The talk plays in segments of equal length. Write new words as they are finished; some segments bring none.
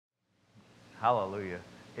Hallelujah.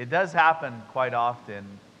 It does happen quite often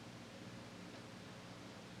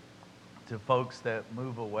to folks that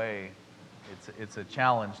move away. It's a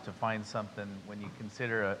challenge to find something when you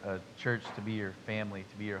consider a church to be your family,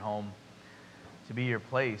 to be your home, to be your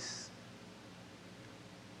place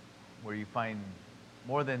where you find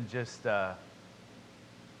more than just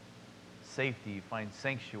safety. You find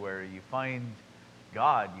sanctuary. You find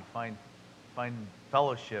God. You find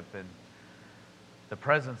fellowship and the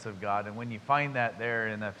presence of God. And when you find that there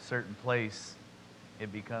in a certain place,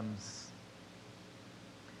 it becomes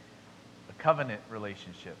a covenant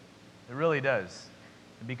relationship. It really does.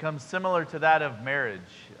 It becomes similar to that of marriage.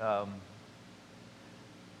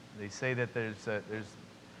 They say that there's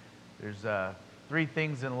three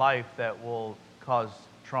things in life that will cause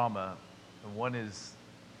trauma. And one is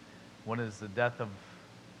the death of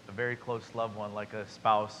a very close loved one, like a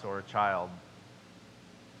spouse or a child.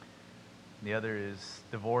 The other is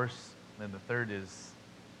divorce, and the third is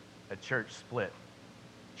a church split.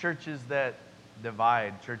 Churches that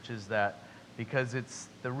divide, churches that, because it's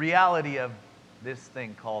the reality of this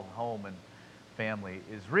thing called home and family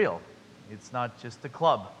is real. It's not just a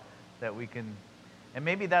club that we can, and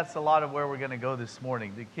maybe that's a lot of where we're going to go this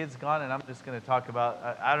morning. The kid's gone, and I'm just going to talk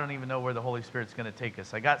about, I don't even know where the Holy Spirit's going to take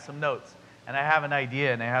us. I got some notes, and I have an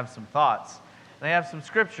idea, and I have some thoughts, and I have some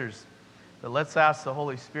scriptures. But let's ask the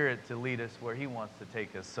Holy Spirit to lead us where He wants to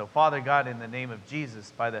take us. So, Father God, in the name of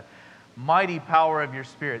Jesus, by the mighty power of your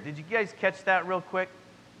Spirit. Did you guys catch that real quick?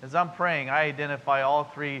 As I'm praying, I identify all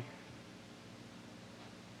three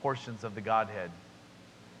portions of the Godhead.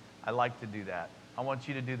 I like to do that. I want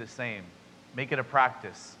you to do the same. Make it a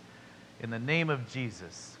practice. In the name of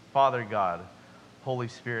Jesus, Father God, Holy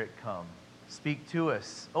Spirit, come. Speak to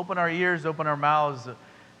us. Open our ears, open our mouths,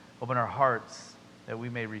 open our hearts, that we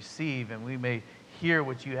may receive and we may hear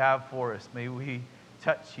what you have for us. May we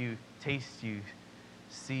touch you, taste you,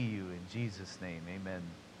 see you in Jesus' name. Amen.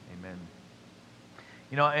 Amen.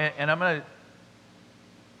 You know, and I'm going to,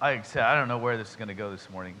 like I said, I don't know where this is going to go this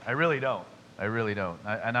morning. I really don't. I really don't.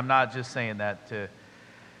 And I'm not just saying that to,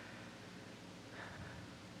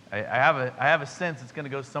 I have a sense it's going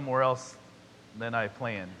to go somewhere else than I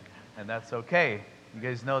planned. And that's okay. You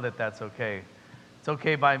guys know that that's okay. It's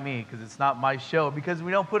okay by me because it's not my show, because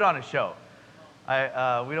we don't put on a show.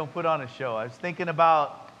 We don't put on a show. I was thinking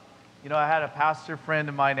about, I had a pastor friend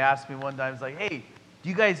of mine ask me one time, he's like, hey, do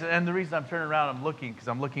you guys, and the reason I'm turning around, I'm looking, because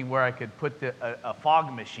I'm looking where I could put a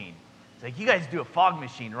fog machine. He's like, you guys do a fog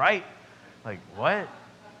machine, right? Like, what?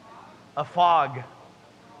 A fog.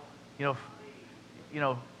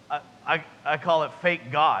 I call it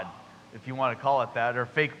fake God, if you want to call it that, or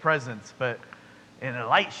fake presence, but in a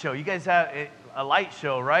light show. You guys have a light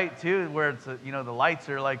show, right, too, where it's, the lights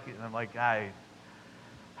are like, and I'm like, I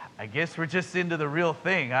guess we're just into the real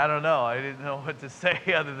thing. I don't know. I didn't know what to say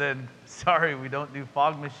other than, sorry, we don't do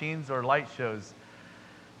fog machines or light shows.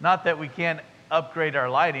 Not that we can't upgrade our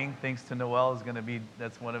lighting, thanks to Noel is going to be,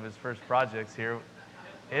 that's one of his first projects here.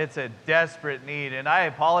 It's a desperate need, and I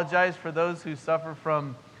apologize for those who suffer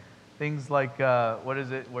from things like,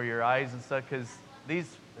 where your eyes and stuff, because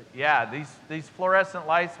these fluorescent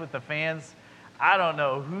lights with the fans, I don't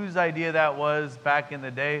know whose idea that was back in the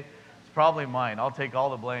day. It's probably mine. I'll take all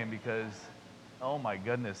the blame because, oh my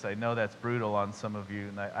goodness, I know that's brutal on some of you,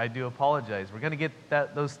 and I do apologize. We're going to get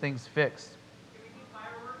those things fixed. Can we do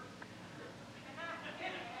fireworks?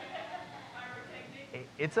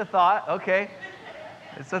 It's a thought, okay.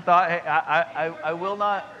 It's a thought. Hey, I will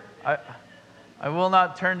not. I will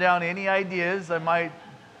not turn down any ideas. I might.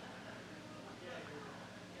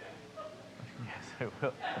 Yes, I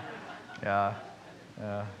will. Yeah.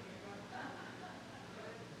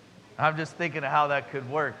 I'm just thinking of how that could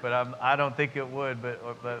work, but I don't think it would.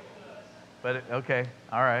 But okay,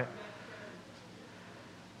 all right.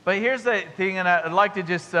 But here's the thing, and I'd like to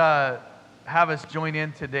just have us join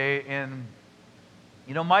in today. And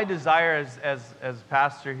my desire as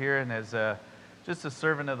pastor here and as just a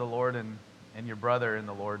servant of the Lord and your brother in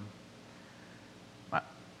the Lord,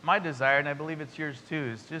 my desire, and I believe it's yours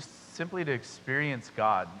too, is just simply to experience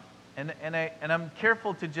God. And I'm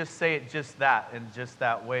careful to just say it just that and just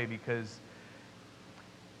that way, because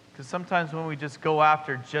sometimes when we just go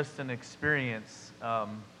after just an experience,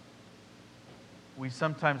 we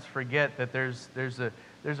sometimes forget that there's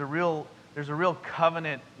a real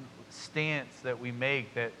covenant stance that we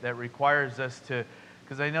make that requires us to,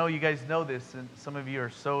 because I know you guys know this, and some of you are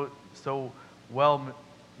so well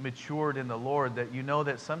matured in the Lord that you know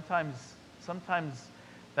that sometimes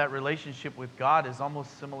that relationship with God is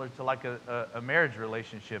almost similar to like a marriage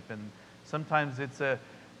relationship, and sometimes it's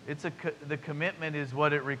The commitment is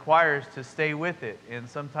what it requires to stay with it. And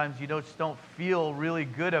sometimes you just don't feel really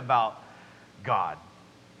good about God.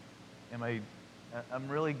 I'm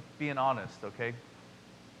really being honest, okay?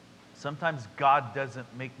 Sometimes God doesn't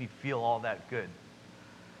make me feel all that good.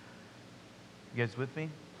 You guys with me?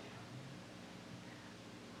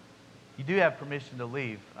 You do have permission to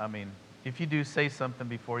leave. I mean, if you do, say something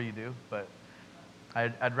before you do, but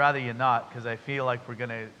I'd rather you not, because I feel like we're going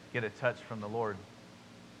to get a touch from the Lord.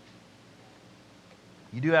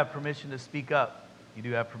 You do have permission to speak up. You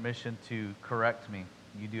do have permission to correct me.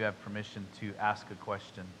 You do have permission to ask a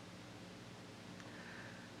question.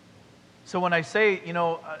 So when I say,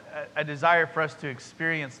 a desire for us to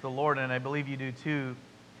experience the Lord, and I believe you do too,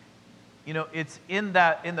 it's in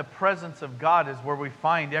the presence of God is where we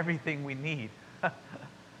find everything we need. I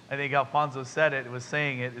think Alfonso said it, was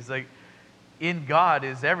saying it, it's like, in God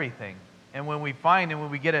is everything. And when we find, and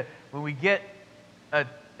when we get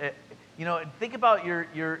think about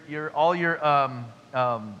all your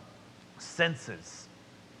senses.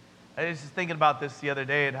 I was just thinking about this the other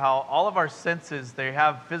day, and how all of our senses, they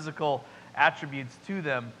have physical attributes to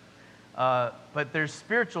them, but there's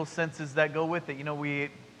spiritual senses that go with it. We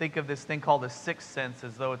think of this thing called a sixth sense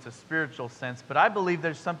as though it's a spiritual sense, but I believe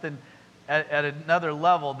there's something at another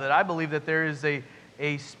level, that I believe that there is a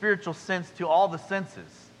spiritual sense to all the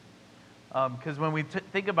senses. Because when we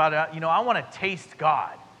think about it, I want to taste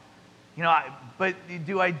God. But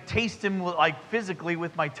do I taste Him like physically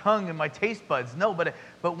with my tongue and my taste buds? No, but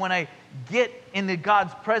when I get into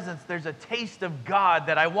God's presence, there's a taste of God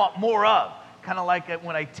that I want more of. Kind of like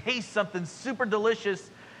when I taste something super delicious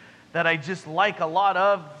that I just like a lot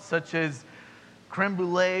of, such as creme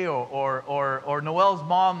brulee, or Noelle's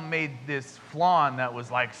mom made this flan that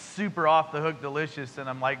was like super off the hook delicious, and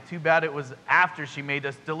I'm like, too bad it was after she made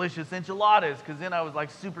us delicious enchiladas, because then I was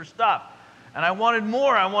like super stuffed. And I wanted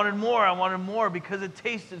more because it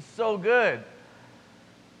tasted so good.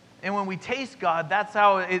 And when we taste God, that's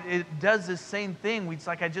how it does the same thing. It's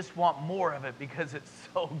like, I just want more of it because it's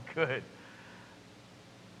so good.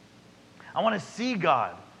 I want to see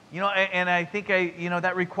God. And I think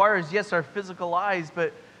that requires, yes, our physical eyes,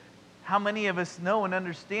 but how many of us know and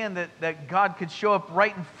understand that God could show up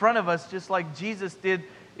right in front of us, just like Jesus did?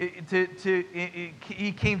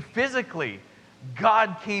 He came physically.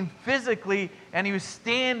 God came physically, and He was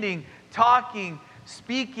standing, talking,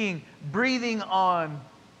 speaking, breathing on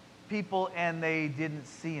people, and they didn't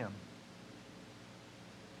see Him.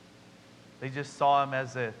 They just saw Him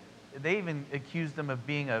as they even accused Him of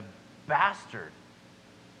being a bastard,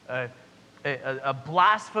 a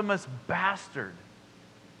blasphemous bastard.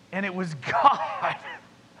 And it was God.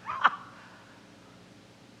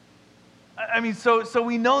 I mean, so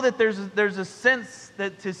we know that there's a sense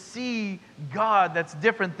that to see God that's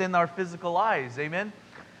different than our physical eyes. Amen?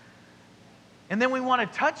 And then we want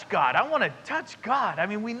to touch God. I want to touch God. I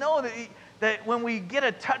mean, we know that when we get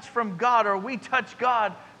a touch from God, or we touch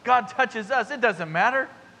God, God touches us. It doesn't matter.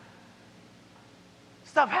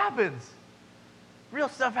 Stuff happens. Real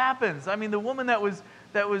stuff happens. I mean, the woman that was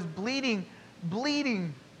bleeding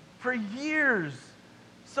for years,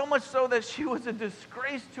 so much so that she was a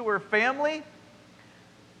disgrace to her family.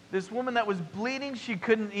 This woman that was bleeding, she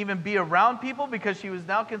couldn't even be around people because she was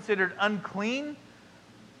now considered unclean.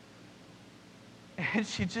 And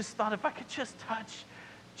she just thought, if I could just touch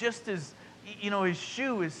just his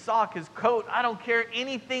shoe, his sock, his coat, I don't care,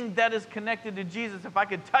 anything that is connected to Jesus, if I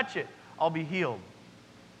could touch it, I'll be healed.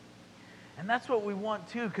 And that's what we want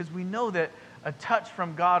too, because we know that a touch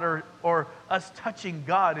from God, or us touching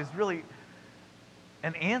God, is really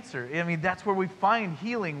an answer. I mean, that's where we find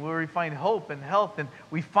healing, where we find hope and health, and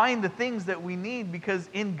we find the things that we need, because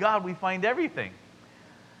in God we find everything.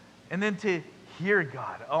 And then to hear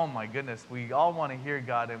God, oh my goodness, we all want to hear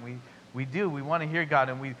God, and we do. We want to hear God,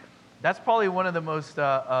 and that's probably one of the most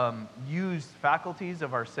used faculties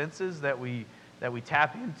of our senses that we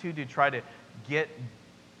tap into to try to get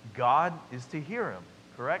God, is to hear Him,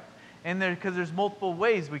 correct? And because there's multiple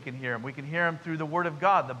ways we can hear Him. We can hear Him through the Word of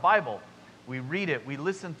God, the Bible. We read it, we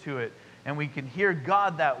listen to it, and we can hear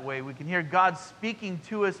God that way. We can hear God speaking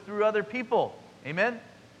to us through other people. Amen?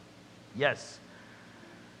 Yes.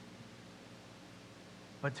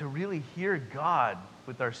 But to really hear God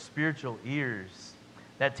with our spiritual ears,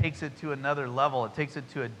 that takes it to another level. It takes it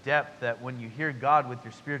to a depth that when you hear God with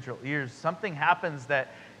your spiritual ears, something happens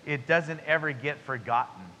that it doesn't ever get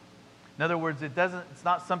forgotten. In other words, it's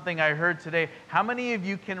not something I heard today. How many of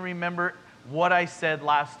you can remember what I said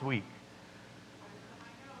last week?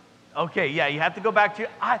 Okay, yeah, you have to go back to,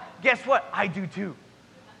 guess what? I do too.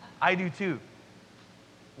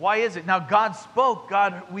 Why is it? Now, God spoke,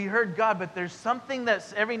 we heard God, but there's something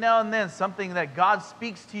that's every now and then, something that God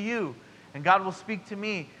speaks to you, and God will speak to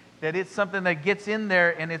me, that it's something that gets in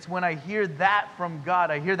there, and it's when I hear that from God,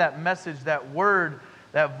 I hear that message, that word,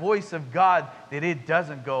 that voice of God, that it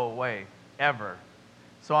doesn't go away, ever.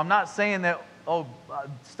 So I'm not saying that,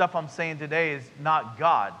 stuff I'm saying today is not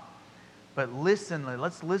God. But let's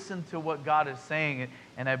listen to what God is saying.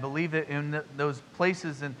 And I believe that in those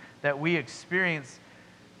places that we experience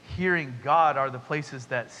hearing God are the places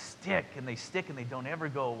that stick and they don't ever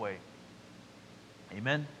go away.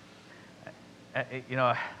 Amen? I'm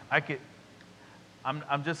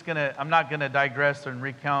not gonna digress and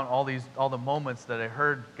recount all the moments that I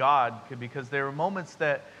heard God, because there were moments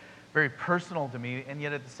that very personal to me, and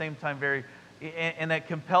yet at the same time and that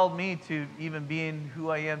compelled me to even being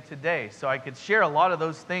who I am today. So I could share a lot of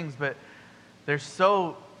those things, but they're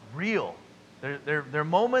so real. There are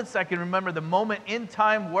moments I can remember the moment in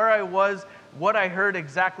time where I was, what I heard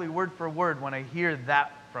exactly word for word when I hear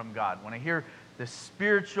that from God, when I hear the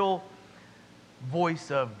spiritual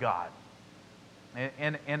voice of God.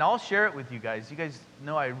 And I'll share it with you guys. You guys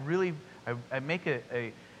know I make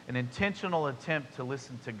an intentional attempt to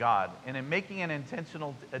listen to God. And in making an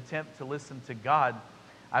intentional attempt to listen to God,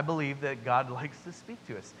 I believe that God likes to speak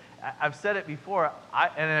to us. I've said it before,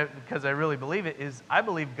 because I really believe it, I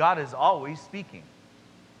believe God is always speaking,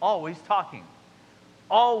 always talking,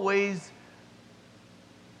 always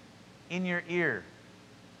in your ear.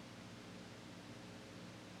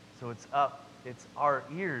 So it's our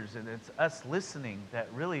ears and it's us listening that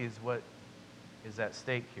really is what is at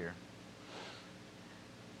stake here.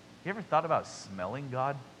 You ever thought about smelling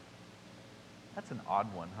God? That's an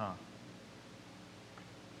odd one, huh?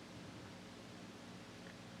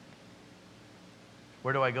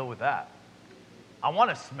 Where do I go with that? I want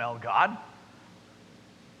to smell God.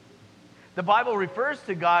 The Bible refers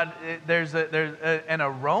to God, there's an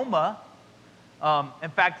aroma. In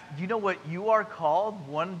fact, do you know what you are called?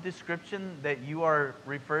 One description that you are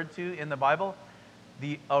referred to in the Bible?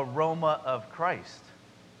 The aroma of Christ.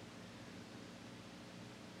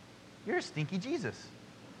 You're a stinky Jesus.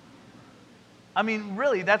 I mean,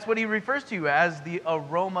 really, that's what he refers to as the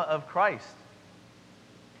aroma of Christ.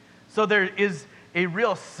 So there is a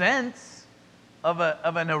real sense of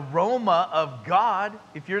an aroma of God.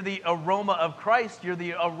 If you're the aroma of Christ, you're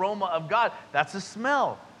the aroma of God. That's a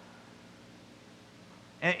smell.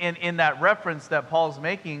 And in that reference that Paul's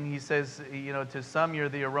making, he says, to some you're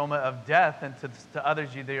the aroma of death, and to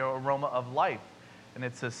others you're the aroma of life. And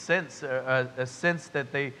it's a sense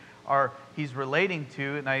that he's relating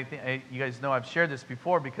to, and I think you guys know I've shared this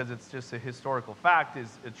before because it's just a historical fact,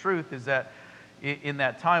 is a truth, is that in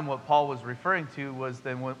that time what Paul was referring to was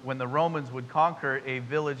then when the Romans would conquer a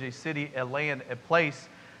village, a city, a land, a place,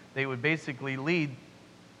 they would basically lead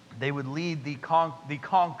the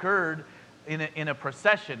conquered in a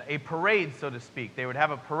procession, a parade, so to speak. They would have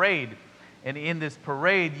a parade, and in this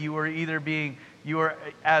parade you were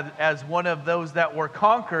as one of those that were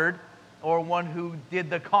conquered, or one who did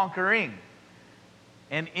the conquering.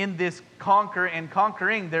 And in this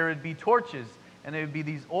conquering, there would be torches, and it would be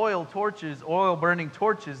these oil-burning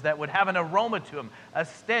torches that would have an aroma to them, a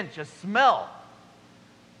stench, a smell.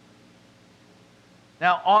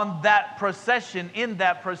 Now, in that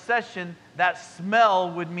procession, that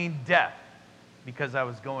smell would mean death, because I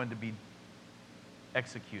was going to be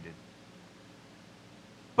executed.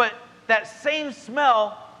 But that same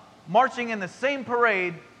smell, marching in the same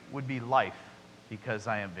parade, would be life, because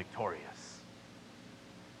I am victorious.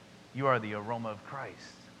 You are the aroma of Christ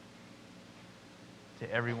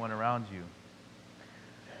to everyone around you.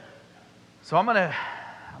 So I'm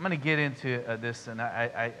gonna get into this, and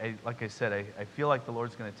I like I said, I feel like the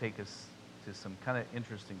Lord's going to take us to some kind of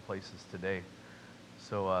interesting places today.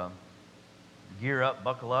 So gear up,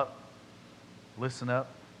 buckle up, listen up,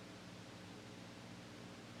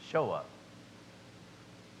 show up.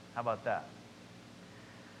 How about that?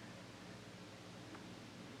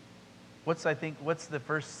 What's the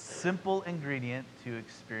first simple ingredient to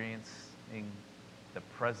experiencing the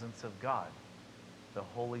presence of God? The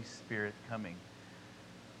Holy Spirit coming.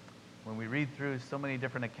 When we read through so many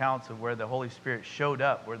different accounts of where the Holy Spirit showed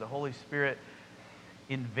up, where the Holy Spirit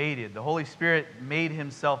invaded, the Holy Spirit made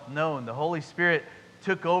himself known, the Holy Spirit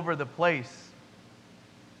took over the place.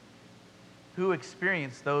 Who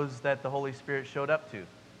experienced those that the Holy Spirit showed up to?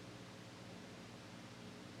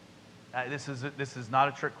 This is not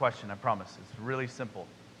a trick question, I promise. It's really simple.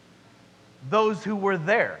 Those who were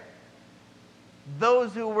there.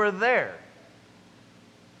 Those who were there.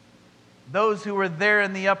 Those who were there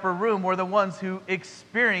in the upper room were the ones who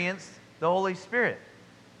experienced the Holy Spirit.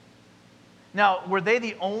 Now, were they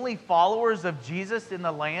the only followers of Jesus in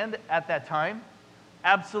the land at that time?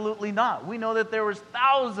 Absolutely not. We know that there was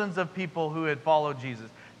thousands of people who had followed Jesus,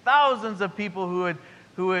 thousands of people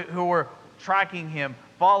who were tracking him,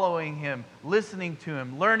 following him, listening to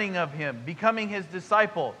him, learning of him, becoming his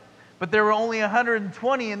disciple. But there were only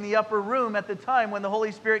 120 in the upper room at the time when the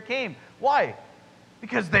Holy Spirit came. Why?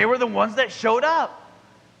 Because they were the ones that showed up.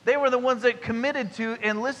 They were the ones that committed to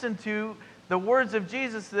and listened to the words of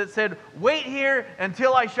Jesus that said, wait here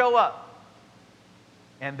until I show up.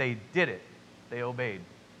 And they did it. They obeyed.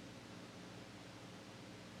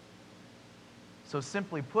 So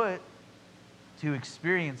simply put, to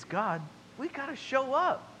experience God, we got to show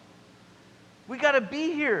up. We got to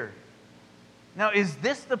be here. Now, is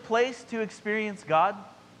this the place to experience God?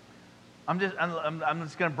 I'm just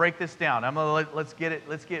going to break this down. Let's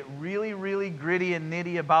get really, really gritty and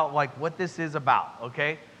nitty about like what this is about,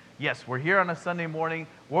 okay? Yes, we're here on a Sunday morning.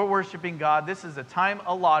 We're worshiping God. This is a time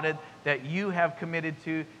allotted that you have committed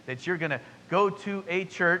to, that you're going to go to a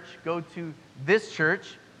church, go to this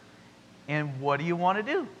church, and what do you want to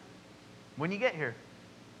do when you get here?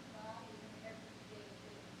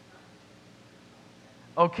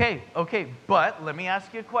 Okay, but let me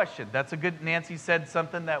ask you a question. That's a good, Nancy said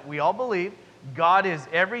something that we all believe. God is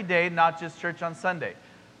every day, not just church on Sunday.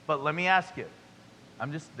 But let me ask you.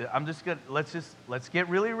 I'm just gonna, let's get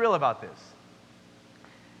really real about this.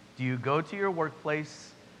 Do you go to your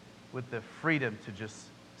workplace with the freedom to just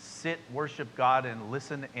sit, worship God, and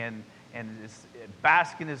listen and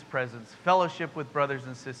bask in his presence, fellowship with brothers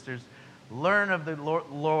and sisters, learn of the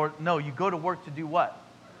Lord? No, you go to work to do what?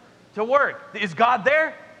 To work. Is God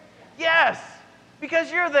there? Yes, because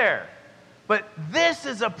you're there. But this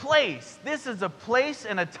is a place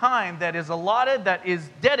and a time that is allotted, that is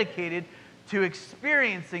dedicated to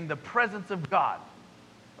experiencing the presence of God.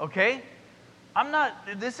 Okay? I'm not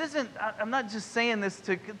just saying this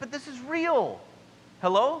but this is real.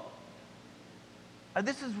 Hello?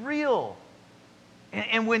 This is real.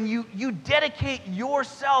 And when you dedicate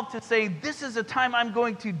yourself to say, this is a time I'm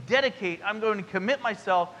going to dedicate, I'm going to commit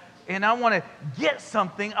myself, and I want to get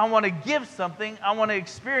something, I want to give something, I want to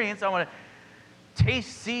experience, I want to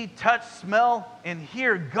taste, see, touch, smell, and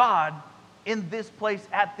hear God in this place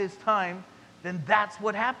at this time, then that's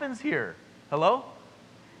what happens here. Hello?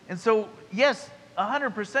 And so, yes,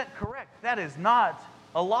 100% correct. That is not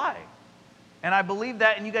a lie. And I believe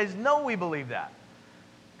that, and you guys know we believe that.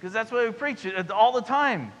 Because that's what we preach all the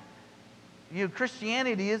time. You know,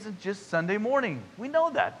 Christianity isn't just Sunday morning. We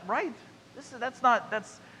know that, right?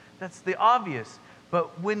 That's the obvious.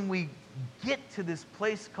 But when we get to this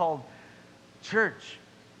place called church,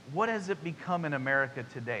 what has it become in America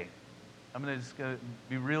today? I'm just going to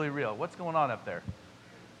be really real. What's going on up there?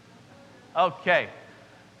 Okay.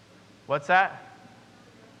 What's that?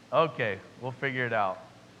 Okay, we'll figure it out.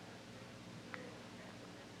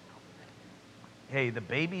 Hey, the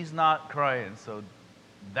baby's not crying, so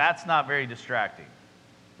that's not very distracting.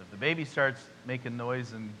 If the baby starts making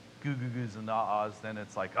noise and goo-goo-goos and ah-ahs, then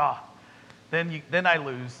it's like, then I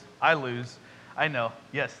lose. I know.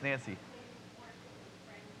 Yes, Nancy.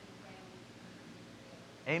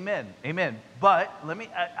 Amen. But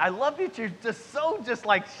I love that you're just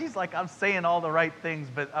like, she's like, I'm saying all the right things,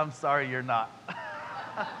 but I'm sorry you're not.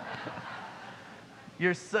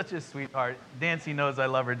 You're such a sweetheart. Nancy knows I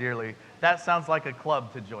love her dearly. That sounds like a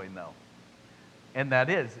club to join, though. And that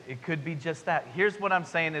is. It could be just that. Here's what I'm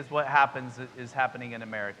saying is what is happening in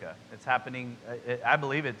America. It's happening, I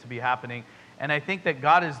believe it to be happening. And I think that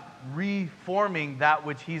God is reforming that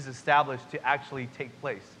which he's established to actually take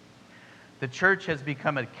place. The church has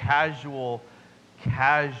become a casual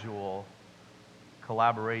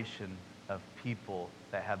collaboration of people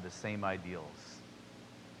that have the same ideals.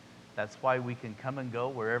 That's why we can come and go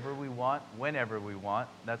wherever we want, whenever we want.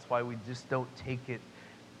 That's why we just don't take it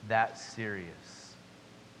that serious.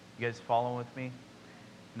 You guys following with me?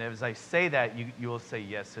 And as I say that, you will say,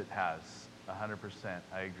 yes, it has. 100%.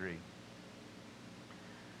 I agree.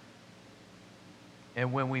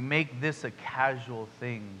 And when we make this a casual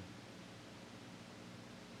thing,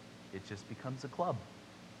 it just becomes a club.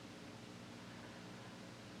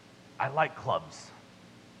 I like clubs.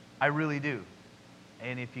 I really do.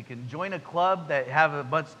 And if you can join a club that have a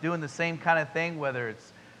bunch doing the same kind of thing, whether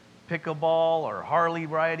it's pickleball or Harley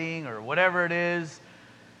riding or whatever it is,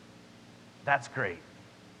 that's great.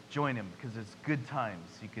 Join them because it's good times.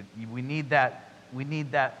 We need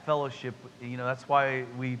that fellowship. You know, that's why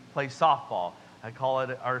we play softball. You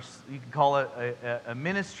can call it a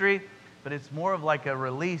ministry, but it's more of like a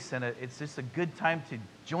release, and it's just a good time to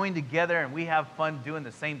join together, and we have fun doing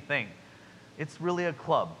the same thing. It's really a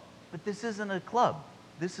club, but this isn't a club.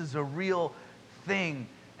 This is a real thing,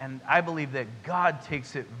 and I believe that God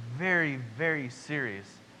takes it very, very serious.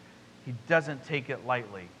 He doesn't take it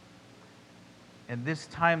lightly. And this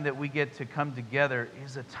time that we get to come together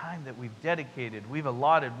is a time that we've dedicated, we've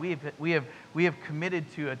allotted, we have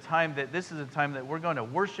committed to a time that this is a time that we're going to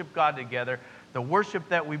worship God together. The worship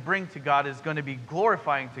that we bring to God is going to be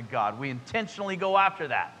glorifying to God. We intentionally go after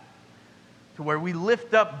that, to where we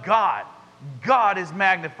lift up God. God is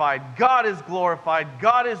magnified, God is glorified,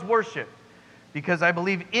 God is worshiped. Because I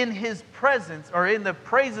believe in His presence, or in the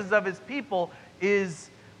praises of His people, is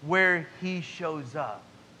where He shows up.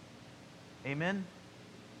 Amen?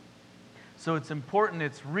 So it's important,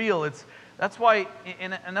 it's real, that's why,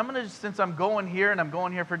 and I'm going to, since I'm going here, and I'm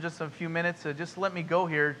going here for just a few minutes, just let me go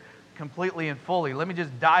here completely and fully. Let me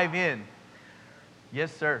just dive in.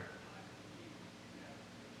 Yes, sir.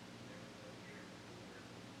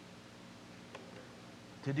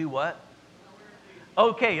 To do what?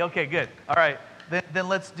 Okay, good. All right, then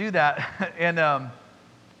let's do that. And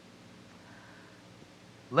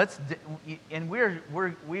we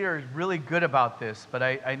are really good about this, but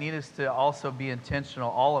I need us to also be intentional.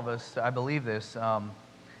 All of us, I believe this,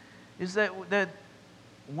 is that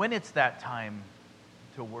when it's that time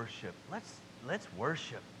to worship, let's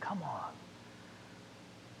worship. Come on.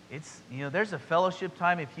 It's, there's a fellowship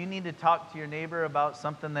time. If you need to talk to your neighbor about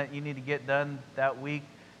something that you need to get done that week,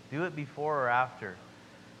 do it before or after.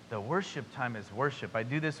 The worship time is worship. I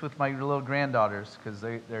do this with my little granddaughters because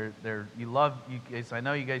they're you guys. I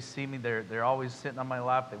know you guys see me. They're always sitting on my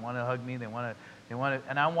lap. They want to hug me. They want to,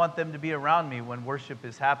 and I want them to be around me when worship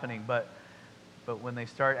is happening. But when they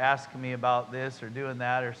start asking me about this or doing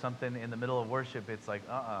that or something in the middle of worship, it's like,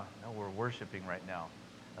 no, we're worshiping right now.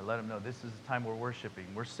 I let them know this is the time we're worshiping.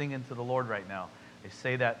 We're singing to the Lord right now. I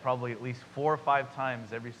say that probably at least 4 or 5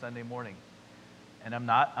 times every Sunday morning. And I'm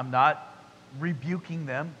not rebuking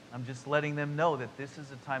them. I'm just letting them know that this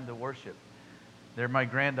is a time to worship. They're my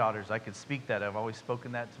granddaughters. I could speak that. I've always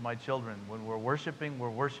spoken that to my children. When we're worshiping, we're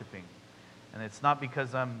worshiping. And it's not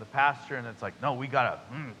because I'm the pastor and it's like, no, we got to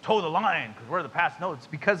toe the line because we're the pastor. No, it's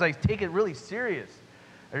because I take it really serious.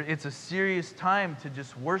 It's a serious time to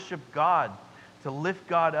just worship God, to lift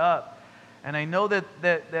God up. And I know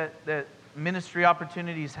that ministry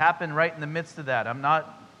opportunities happen right in the midst of that. I'm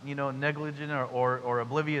not negligent or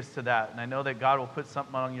oblivious to that. And I know that God will put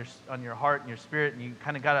something on your heart and your spirit, and you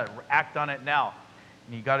kind of got to act on it now.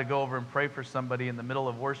 And you got to go over and pray for somebody in the middle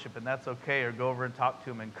of worship, and that's okay. Or go over and talk to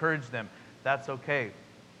them, encourage them. That's okay.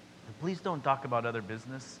 But please don't talk about other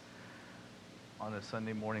business on a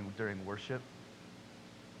Sunday morning during worship.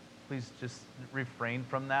 Please just refrain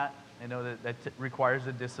from that. I know that requires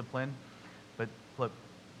a discipline,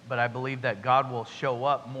 but I believe that God will show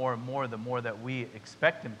up more and more the more that we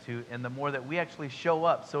expect Him to, and the more that we actually show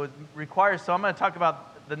up. So it requires, so I'm going to talk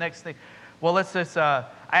about the next thing. Well, let's just, I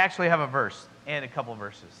actually have a verse and a couple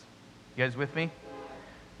verses. You guys with me?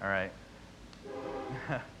 All right.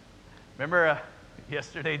 Remember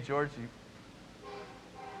yesterday, George,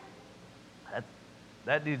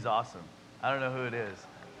 that dude's awesome. I don't know who it is.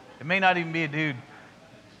 It may not even be a dude.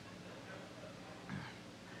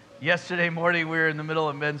 Yesterday morning, we were in the middle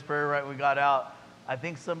of men's prayer, right? We got out. I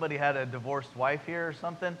think somebody had a divorced wife here or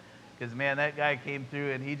something. Because, man, that guy came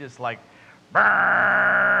through and he just like,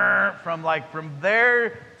 from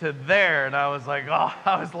there to there. And I was like, oh,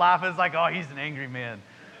 I was laughing. It's like, oh, he's an angry man.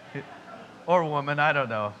 Or woman, I don't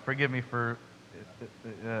know. Forgive me for,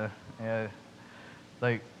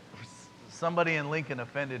 like, somebody in Lincoln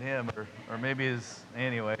offended him. Or maybe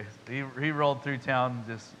anyway, he rolled through town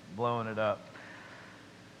just blowing it up.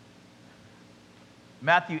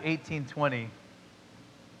 Matthew 18:20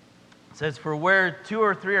 says, "For where 2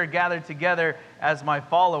 or 3 are gathered together as my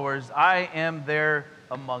followers, I am there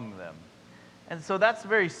among them." And so that's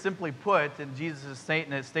very simply put, and Jesus is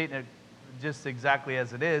stating it just exactly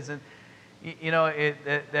as it is. And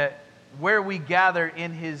that where we gather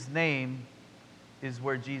in His name is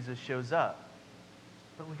where Jesus shows up.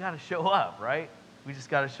 But we got to show up, right? We just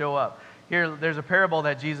got to show up. Here, there's a parable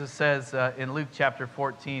that Jesus says in Luke chapter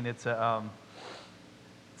 14. It's a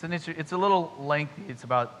little lengthy. It's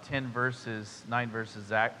about 9 verses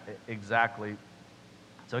exactly.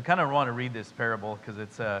 So I kind of want to read this parable because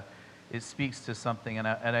it speaks to something, and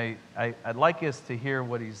I'd like us to hear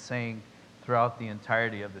what He's saying throughout the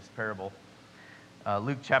entirety of this parable.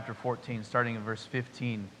 Luke chapter 14, starting in verse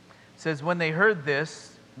 15, says, When they heard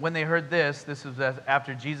this, this was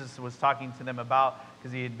after Jesus was talking to them about,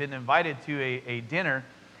 because He had been invited to a dinner,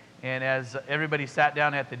 and as everybody sat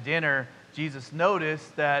down at the dinner, Jesus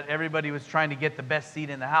noticed that everybody was trying to get the best seat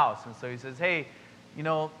in the house. And so He says, hey,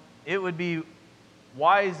 it would be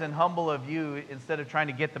wise and humble of you, instead of trying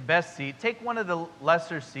to get the best seat, take one of the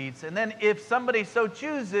lesser seats. And then if somebody so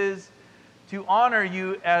chooses to honor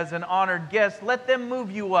you as an honored guest, let them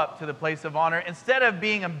move you up to the place of honor instead of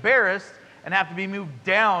being embarrassed and have to be moved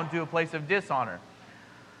down to a place of dishonor.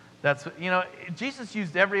 That's, Jesus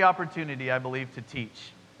used every opportunity, I believe, to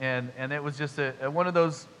teach. And it was just one of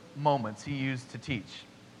those moments he used to teach.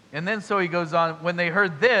 And then so he goes on, when they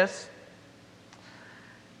heard this,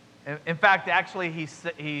 in fact, actually,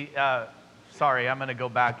 sorry, I'm going to go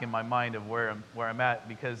back in my mind of where I'm at,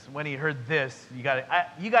 because when he heard this, you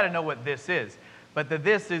got to know what this is. But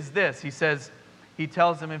this is this. He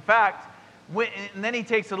tells them, in fact, and then he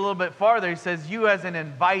takes it a little bit farther. He says, you as an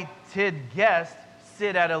invited guest,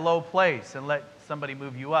 sit at a low place and let somebody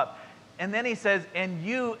move you up. And then he says, and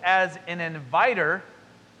you as an inviter,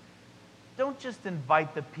 don't just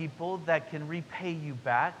invite the people that can repay you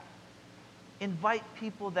back. Invite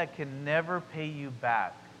people that can never pay you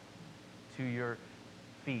back to your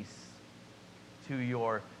feasts, to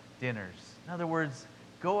your dinners. In other words,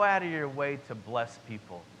 go out of your way to bless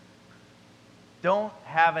people. Don't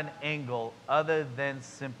have an angle other than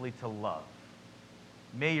simply to love.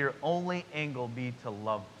 May your only angle be to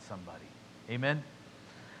love somebody. Amen?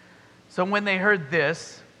 So when they heard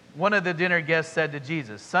this, one of the dinner guests said to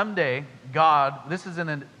Jesus, someday God, this is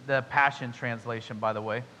in the Passion Translation, by the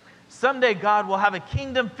way, someday God will have a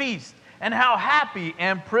kingdom feast, and how happy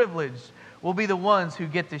and privileged will be the ones who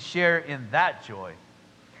get to share in that joy.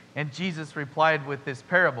 And Jesus replied with this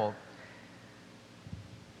parable.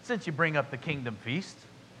 Since you bring up the kingdom feast,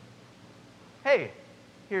 hey,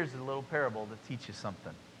 here's a little parable to teach you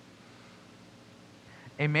something.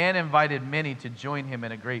 A man invited many to join him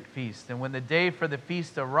in a great feast, and when the day for the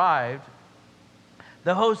feast arrived,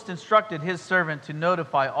 the host instructed his servant to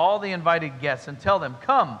notify all the invited guests and tell them,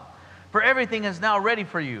 come, for everything is now ready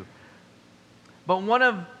for you. But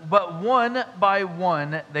one by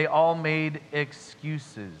one, they all made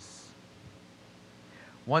excuses.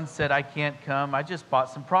 One said, I can't come. I just bought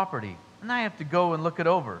some property, and I have to go and look it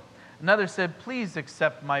over. Another said, please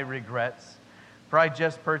accept my regrets, for I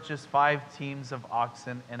just purchased 5 teams of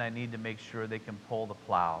oxen, and I need to make sure they can pull the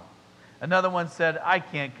plow. Another one said, I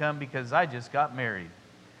can't come because I just got married.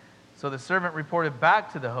 So the servant reported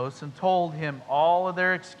back to the host and told him all of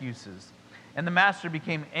their excuses. And the master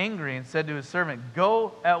became angry and said to his servant,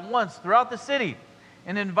 go at once throughout the city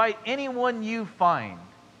and invite anyone you find,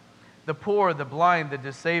 the poor, the blind, the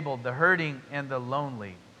disabled, the hurting, and the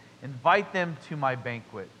lonely. Invite them to my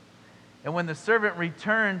banquet. And when the servant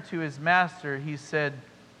returned to his master, he said,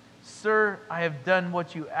 sir, I have done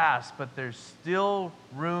what you asked, but there's still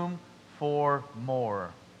room for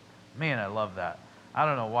more. Man, I love that. I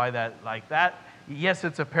don't know why that. Yes,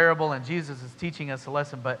 it's a parable and Jesus is teaching us a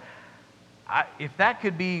lesson, but if that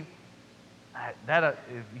could be,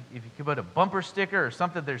 if you could put a bumper sticker or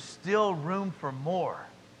something, there's still room for more.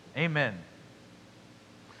 Amen.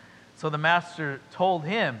 So the master told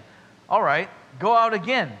him, all right, go out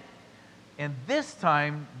again, and this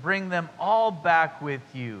time bring them all back with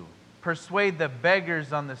you. Persuade the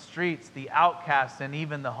beggars on the streets, the outcasts, and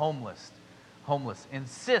even the homeless.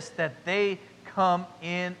 Insist that they come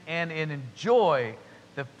in and enjoy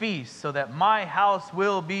the feast so that my house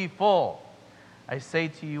will be full. I say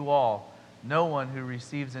to you all, no one who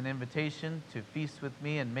receives an invitation to feast with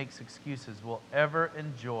me and makes excuses will ever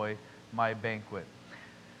enjoy my banquet.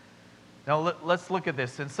 Now let's look at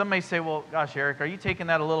this. And some may say, well, gosh, Eric, are you taking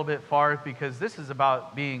that a little bit far? Because this is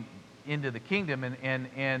about being into the kingdom,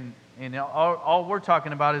 and all we're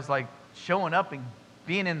talking about is like showing up and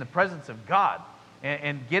being in the presence of God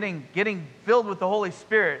and getting filled with the Holy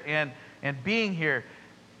Spirit and being here.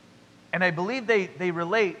 And I believe they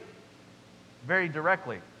relate very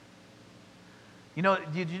directly.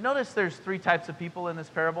 Did you notice there's 3 types of people in this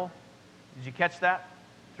parable? Did you catch that?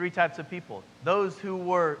 3 types of people. Those who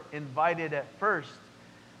were invited at first,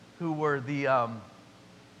 who were the, I'm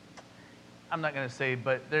not going to say,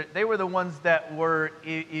 but they were the ones that were,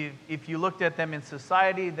 if you looked at them in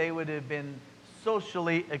society, they would have been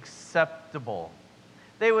socially acceptable.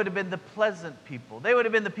 They would have been the pleasant people. They would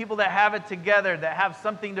have been the people that have it together, that have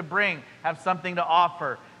something to bring, have something to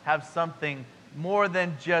offer, have something more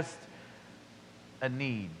than just a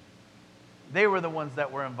need. They were the ones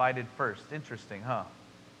that were invited first. Interesting, huh?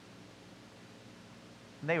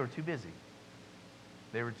 And they were too busy.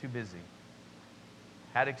 They were too busy.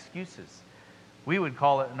 Had excuses. We would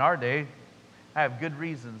call it in our day, I have good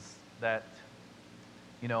reasons that,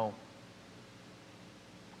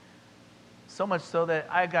 so much so that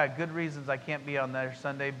I got good reasons I can't be on there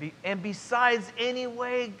Sunday. And besides,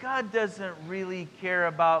 anyway, God doesn't really care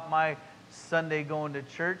about my Sunday going to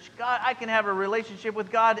church. God, I can have a relationship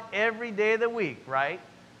with God every day of the week, right?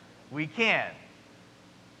 We can.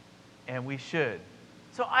 And we should.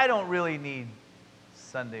 So I don't really need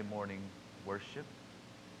Sunday morning worship.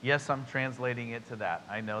 Yes, I'm translating it to that.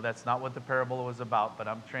 I know that's not what the parable was about, but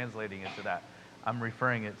I'm translating it to that. I'm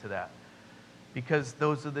referring it to that. Because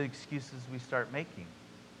those are the excuses we start making.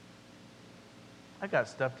 I got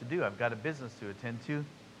stuff to do. I've got a business to attend to.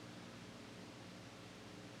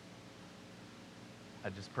 I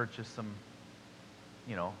just purchased some,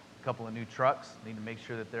 a couple of new trucks. Need to make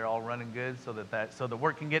sure that they're all running good so the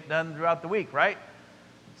work can get done throughout the week, right?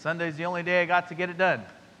 Sunday's the only day I got to get it done.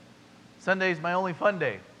 Sunday's my only fun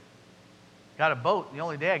day. Got a boat. The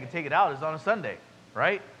only day I can take it out is on a Sunday,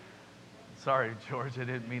 right? Sorry, George, I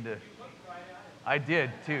didn't mean to. I did,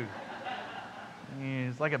 too.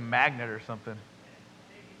 It's like a magnet or something.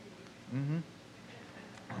 Mm-hmm.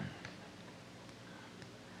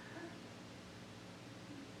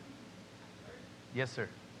 Yes, sir.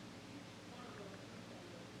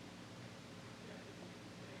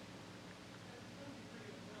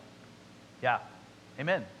 Yeah.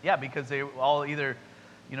 Amen. Yeah, because they all either,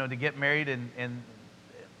 to get married and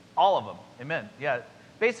all of them. Amen. Yeah.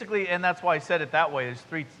 Basically, and that's why I said it that way.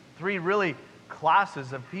 There's three really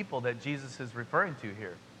classes of people that Jesus is referring to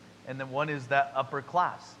here. And then one is that upper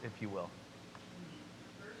class, if you will.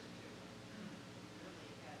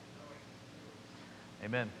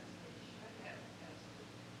 Amen.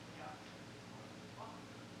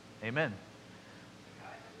 Amen.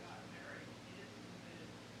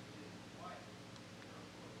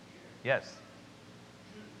 Yes.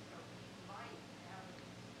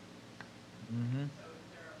 Mm-hmm.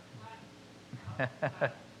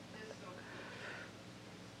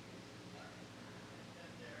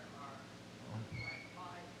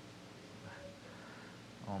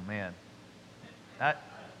 Oh, man.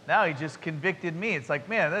 Now he just convicted me. It's like,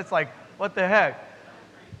 man, that's like, what the heck?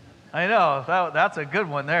 I know. That's a good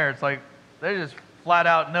one there. It's like, they're just flat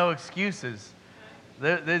out no excuses.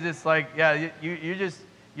 They're just like, yeah,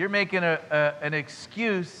 you're making an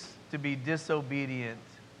excuse to be disobedient,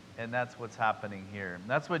 and that's what's happening here. And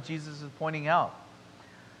that's what Jesus is pointing out.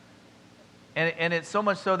 And it's so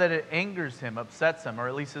much so that it angers him, upsets him, or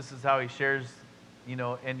at least this is how he shares,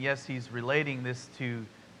 and yes, he's relating this to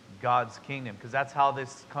God's kingdom, because that's how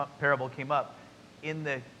this parable came up, in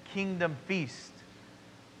the kingdom feast.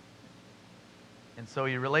 And so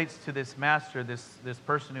he relates to this master, this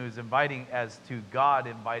person who is inviting as to God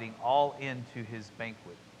inviting all into his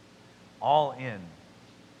banquet. All in. And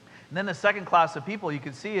then the second class of people, you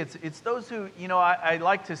can see it's those who, I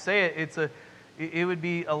like to say it would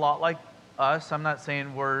be a lot like us. I'm not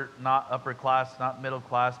saying we're not upper class, not middle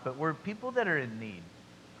class, but we're people that are in need.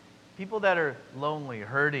 People that are lonely,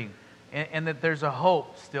 hurting, and that there's a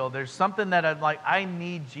hope still. There's something that I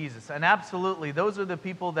need Jesus. And absolutely, those are the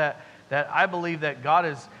people that I believe that God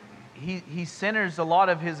is, He centers a lot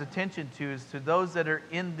of His attention to, is to those that are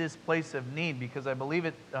in this place of need, because I believe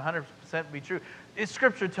it 100% to be true.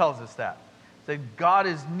 Scripture tells us that God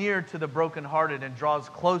is near to the brokenhearted and draws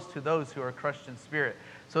close to those who are crushed in spirit.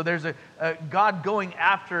 So there's a God going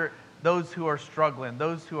after those who are struggling,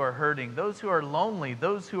 those who are hurting, those who are lonely,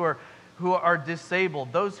 those who are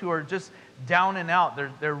disabled, those who are just down and out.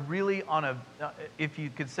 They're really on if you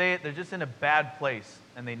could say it, they're just in a bad place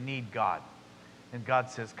and they need God. And God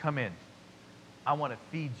says, come in. I want to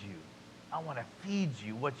feed you. I want to feed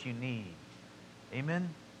you what you need. Amen?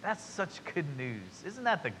 That's such good news. Isn't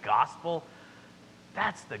that the gospel?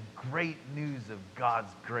 That's the great news of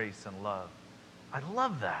God's grace and love. I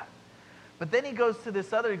love that. But then he goes to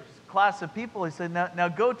this other class of people. He said, now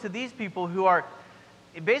go to these people who are,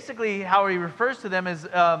 basically how he refers to them is,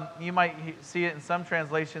 you might see it in some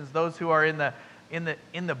translations, those who are in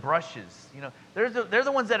the brushes. They're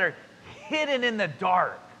the ones that are hidden in the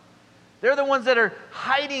dark. They're the ones that are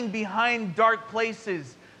hiding behind dark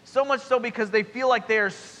places. So much so because they feel like they are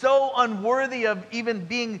so unworthy of even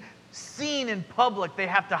being seen in public, they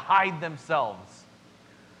have to hide themselves.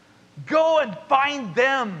 Go and find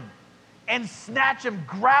them and snatch them,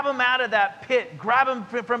 grab them out of that pit, grab them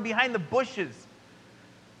from behind the bushes,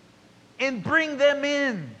 and bring them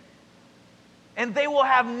in. And they will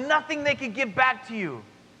have nothing they could give back to you.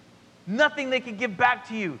 Nothing they could give back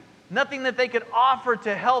to you. Nothing that they could offer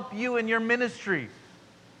to help you in your ministry.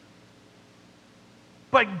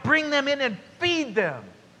 But bring them in and feed them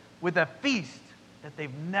with a feast that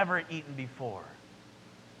they've never eaten before.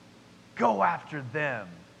 Go after them.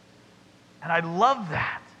 And I love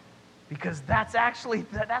that, because that's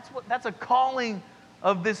a calling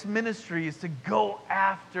of this ministry, is to go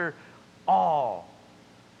after all.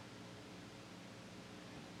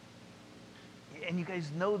 and you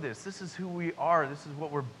guys know this. This is who we are. This is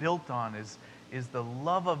what we're built on, is the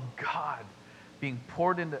love of God being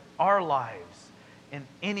poured into our lives, in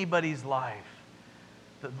anybody's life.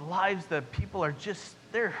 The lives that people are just,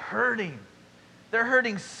 they're hurting. They're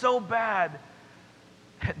hurting so bad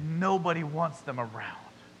that nobody wants them around.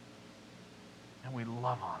 And we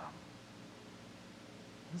love on them.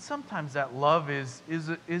 And sometimes that love is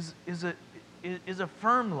a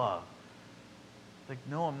firm love. Like,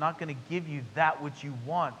 no, I'm not going to give you that which you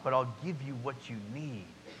want, but I'll give you what you need.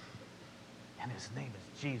 And his name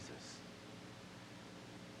is Jesus.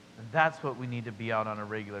 And that's what we need to be out on a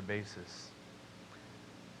regular basis.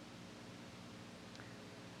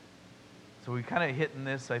 So we kind of hitting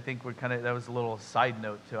this. I think that was a little side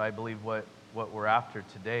note to, I believe, what we're after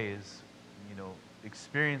today is,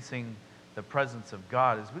 experiencing the presence of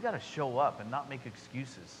God is we got to show up and not make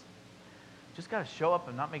excuses. Just got to show up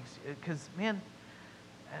and not make, because, man,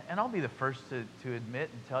 and I'll be the first to admit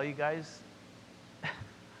and tell you guys,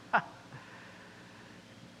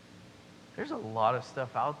 there's a lot of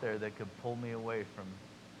stuff out there that could pull me away from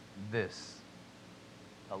this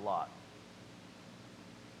a lot.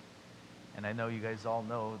 And I know you guys all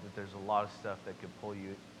know that there's a lot of stuff that could pull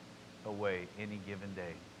you away any given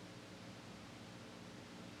day.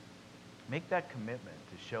 Make that commitment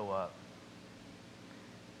to show up.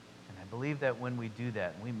 And I believe that when we do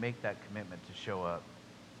that, and we make that commitment to show up,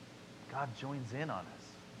 God joins in on us.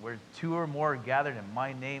 Where two or more are gathered in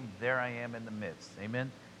my name, there I am in the midst. Amen?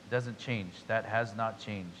 It doesn't change. That has not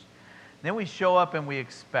changed. Then we show up and we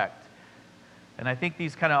expect. And I think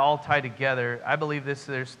these kind of all tie together. I believe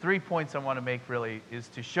there's 3 points I want to make really, is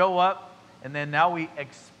to show up, and then now we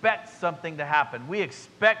expect something to happen. We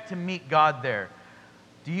expect to meet God there.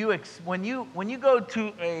 Do you when you go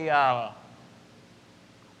to a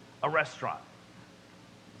restaurant,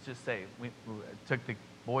 let's just say we took the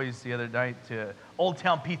boys the other night to Old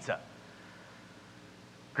Town Pizza.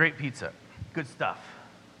 Great pizza, good stuff.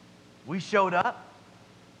 We showed up,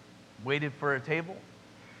 waited for a table.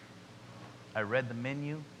 I read the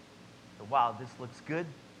menu. Wow, this looks good.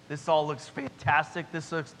 This all looks fantastic.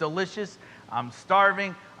 This looks delicious. I'm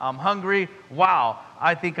starving. I'm hungry. Wow,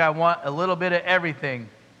 I think I want a little bit of everything.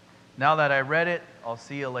 Now that I read it, I'll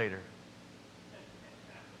see you later.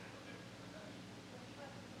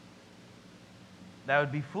 That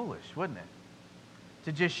would be foolish, wouldn't it?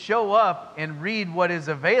 To just show up and read what is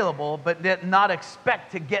available, but not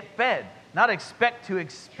expect to get fed, not expect to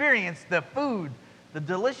experience the food, the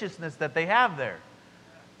deliciousness that they have there.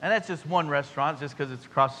 And that's just one restaurant, just because it's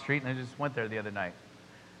across the street, and I just went there the other night.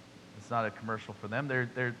 It's not a commercial for them.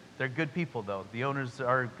 They're good people, though. The owners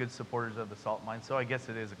are good supporters of the salt mine, so I guess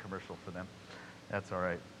it is a commercial for them. That's all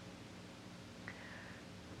right.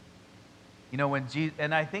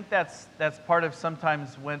 And I think that's part of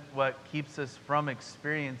sometimes what keeps us from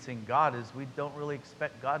experiencing God is we don't really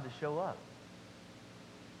expect God to show up.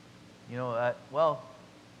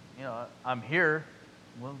 I'm here.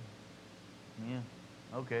 Well, yeah,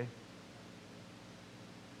 okay.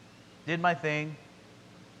 Did my thing.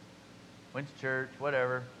 Went to church,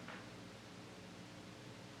 whatever.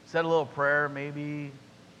 Said a little prayer, maybe.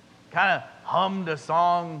 Kind of hummed a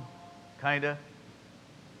song, kind of.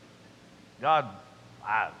 God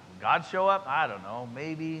show up? I don't know,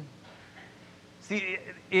 maybe. See,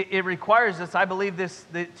 it requires us, I believe,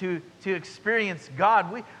 to experience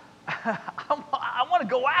God. I want to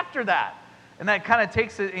go after that. And that kind of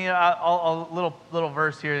takes it, a little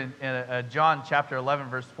verse here in John chapter 11,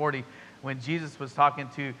 verse 40, when Jesus was talking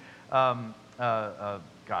to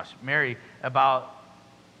Mary about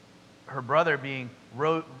her brother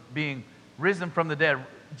being risen from the dead.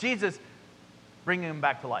 Jesus bringing him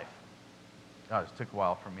back to life. God, it took a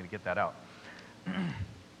while for me to get that out.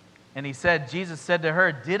 And Jesus said to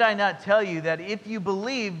her, "Did I not tell you that if you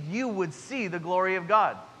believed, you would see the glory of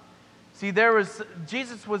God?" See,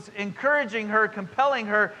 Jesus was encouraging her, compelling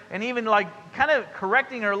her, and even kind of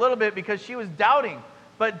correcting her a little bit because she was doubting.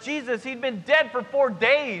 But Jesus, he'd been dead for 4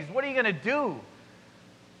 days. What are you going to do?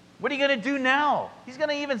 What are you going to do now? He's going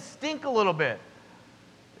to even stink a little bit.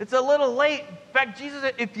 It's a little late. In fact, Jesus,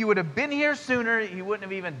 if you would have been here sooner, he wouldn't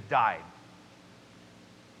have even died.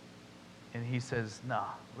 And he says, "No,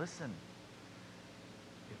 listen.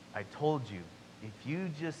 I told you, if you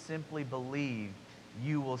just simply believe,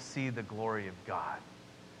 you will see the glory of God."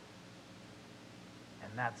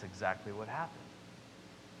 And that's exactly what happened.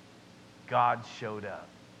 God showed up.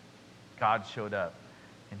 God showed up.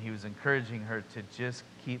 And he was encouraging her to just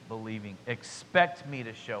keep believing. Expect me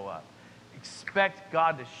to show up. Expect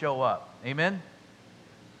God to show up. Amen?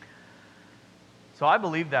 So I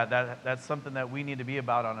believe that's something that we need to be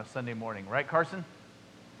about on a Sunday morning. Right, Carson?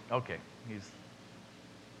 Okay.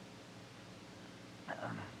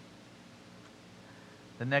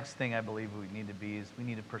 The next thing I believe we need to be is we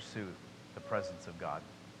need to pursue the presence of God.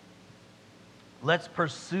 Let's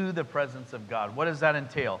pursue the presence of God. What does that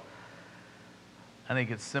entail? I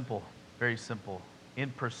think it's simple, very simple.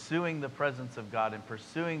 In pursuing the presence of God, in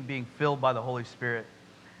pursuing being filled by the Holy Spirit,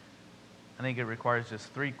 I think it requires just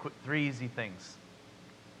three easy things.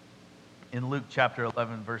 In Luke chapter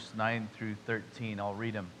 11, verse 9 through 13, I'll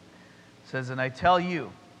read them. It says, and I tell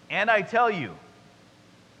you,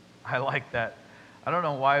 I like that. I don't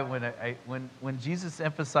know why when Jesus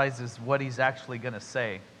emphasizes what he's actually going to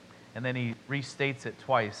say, and then he restates it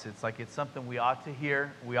twice, it's like it's something we ought to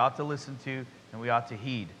hear, we ought to listen to, and we ought to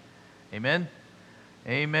heed. Amen?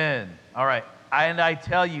 Amen. All right. And I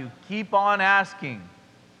tell you, keep on asking,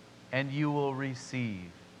 and you will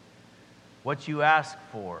receive what you ask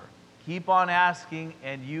for. Keep on asking,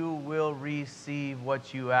 and you will receive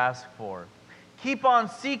what you ask for. Keep on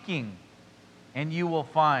seeking, and you will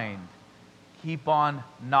find. Keep on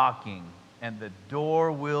knocking, and the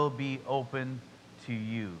door will be open to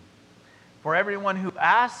you. For everyone who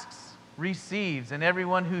asks, receives, and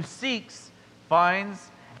everyone who seeks, finds,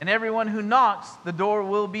 and everyone who knocks, the door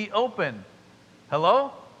will be open.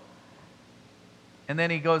 Hello? And then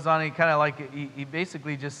he goes on, he kind of like, he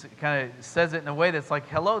basically just kind of says it in a way that's like,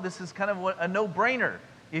 hello, this is kind of a no-brainer.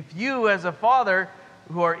 If you as a father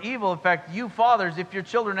who are evil, in fact, you fathers, if your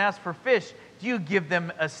children ask for fish, do you give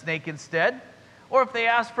them a snake instead? Or if they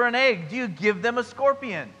ask for an egg, do you give them a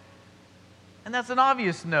scorpion? And that's an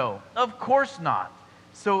obvious no. Of course not.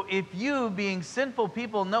 So if you, being sinful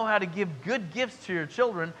people, know how to give good gifts to your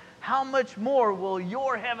children, how much more will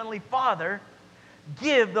your heavenly Father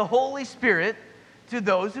give the Holy Spirit to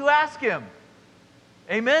those who ask him?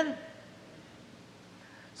 Amen?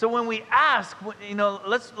 So when we ask,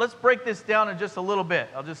 let's break this down in just a little bit.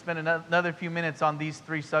 I'll just spend another few minutes on these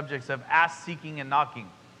three subjects of ask, seeking, and knocking.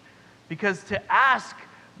 Because to ask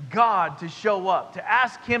God to show up, to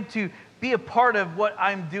ask him to be a part of what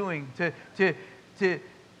I'm doing, to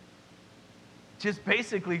just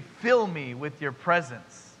basically fill me with your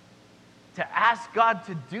presence. To ask God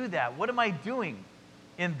to do that. What am I doing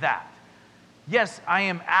in that? Yes, I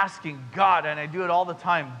am asking God, and I do it all the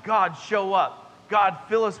time. God, show up. God,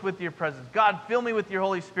 fill us with your presence. God, fill me with your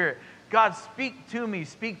Holy Spirit. God, speak to me,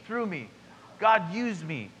 speak through me. God, use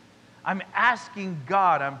me. I'm asking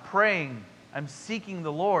God, I'm praying, I'm seeking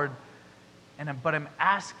the Lord, but I'm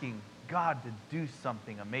asking God to do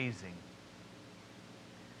something amazing.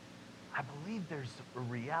 I believe there's a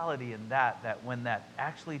reality in that when that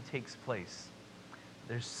actually takes place,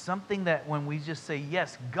 there's something that when we just say,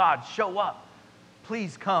 yes, God, show up.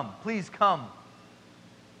 Please come, please come.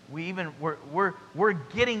 We're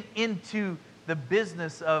getting into the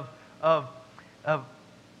business of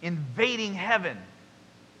invading heaven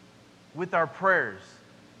with our prayers.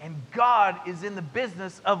 And God is in the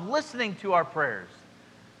business of listening to our prayers.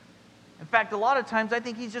 In fact, a lot of times I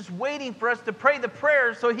think he's just waiting for us to pray the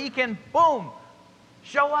prayer so he can, boom,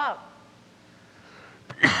 show up.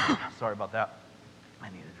 Sorry about that. I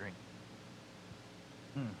need a drink.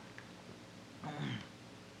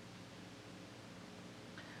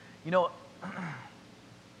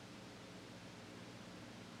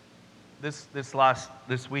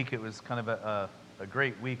 This week it was kind of a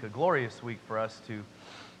great week, a glorious week for us to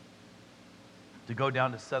go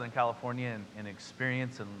down to Southern California and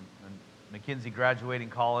experience and McKinsey graduating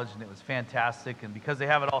college, and it was fantastic. And because they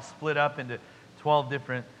have it all split up into 12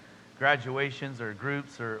 different graduations or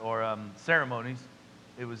groups or ceremonies,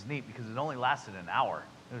 it was neat because it only lasted an hour.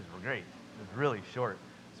 It was great. It was really short.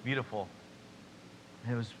 It's beautiful.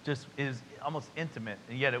 It was almost intimate,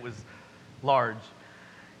 and yet it was large,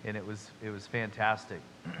 and it was fantastic.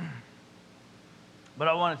 But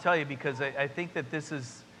I want to tell you, because I think that this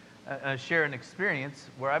is share an experience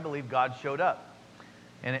where I believe God showed up.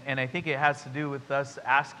 And I think it has to do with us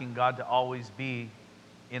asking God to always be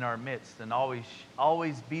in our midst and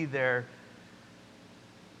always be there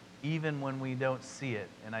even when we don't see it.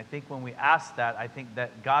 And I think when we ask that, I think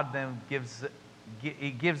that God then gives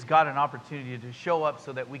God an opportunity to show up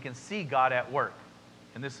so that we can see God at work.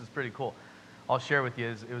 And this is pretty cool. I'll share with you.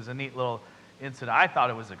 It was a neat little incident. I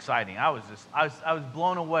thought it was exciting. I was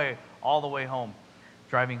blown away all the way home,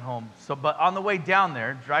 driving home. But on the way down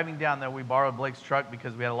there, driving down there, we borrowed Blake's truck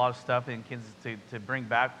because we had a lot of stuff in Kansas to bring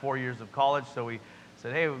back, 4 years of college. So we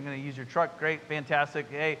said, hey, we're going to use your truck. Great, fantastic.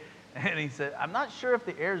 Hey, and he said, I'm not sure if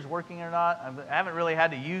the air is working or not. I haven't really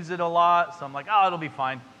had to use it a lot. So I'm like, oh, it'll be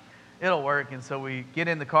fine. It'll work. And so we get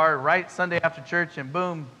in the car right Sunday after church, and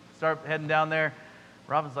boom, start heading down there.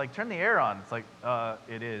 Robin's like, turn the air on. It's like,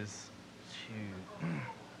 it is. Shoot.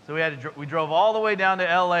 So we drove all the way down to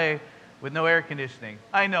L.A. with no air conditioning.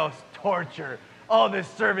 I know, it's torture. Oh, this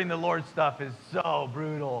serving the Lord stuff is so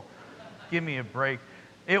brutal. Give me a break.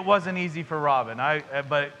 It wasn't easy for Robin,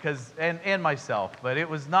 and myself, but it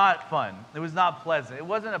was not fun. It was not pleasant. It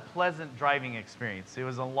wasn't a pleasant driving experience. It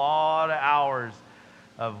was a lot of hours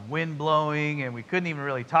of wind blowing, and we couldn't even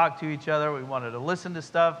really talk to each other. We wanted to listen to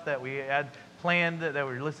stuff that we had planned, that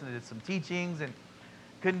we were listening to some teachings, and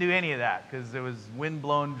couldn't do any of that because it was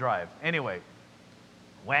wind-blown drive. Anyway,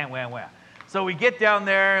 wham. So we get down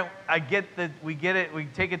there. We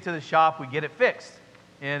take it to the shop. We get it fixed.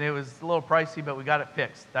 And it was a little pricey, but we got it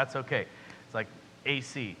fixed. That's okay. It's like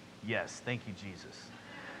AC. Yes, thank you,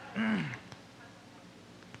 Jesus.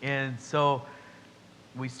 And so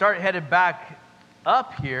we start headed back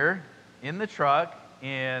up here in the truck,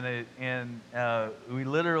 and we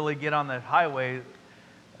literally get on the highway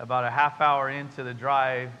about a half hour into the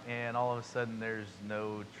drive, and all of a sudden there's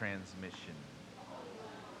no transmission.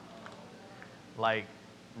 Like,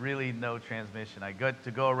 really no transmission. I got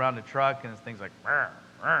to go around the truck, and it's things like,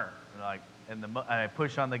 and I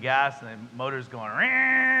push on the gas, and the motor's going,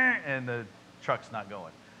 and the truck's not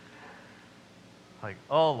going. Like,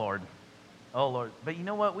 oh Lord. But you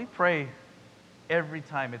know what? We pray every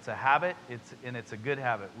time. It's a habit, it's a good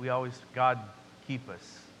habit. We always, God, keep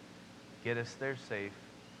us, get us there safe,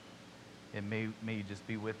 and may you just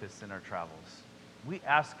be with us in our travels. We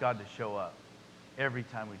ask God to show up every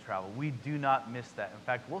time we travel. We do not miss that. In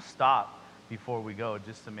fact, we'll stop before we go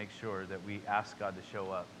just to make sure that we ask God to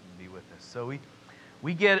show up and be with us. So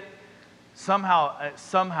we get somehow,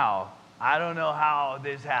 I don't know how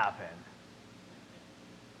this happened.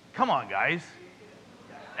 Come on, guys.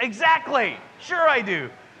 Exactly. Sure I do.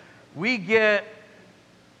 We get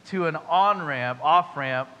to an on-ramp,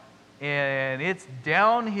 off-ramp, and it's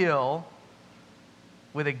downhill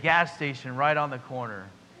with a gas station right on the corner.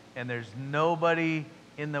 And there's nobody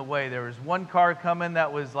in the way. There was one car coming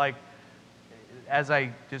that was like, as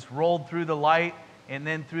I just rolled through the light and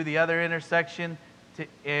then through the other intersection,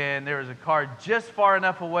 and there was a car just far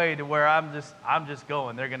enough away to where I'm just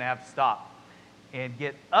going. They're going to have to stop and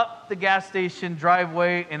get up the gas station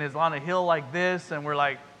driveway, and it's on a hill like this, and we're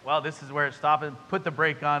like, well, this is where it's stopping. Put the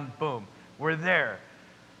brake on, boom, we're there.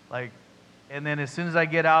 Like, and then as soon as I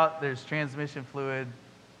get out, there's transmission fluid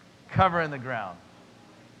covering the ground.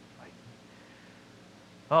 Like,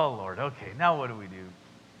 oh Lord, okay, now what do we do?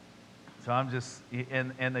 So I'm just,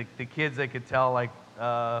 and the kids, they could tell, like,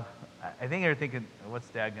 I think they're thinking, what's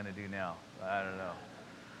Dad going to do now? I don't know.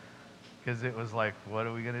 Because it was like, what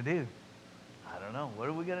are we going to do? I don't know. What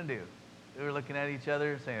are we going to do? We were looking at each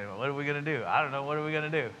other saying, what are we going to do? I don't know. What are we going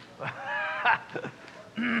to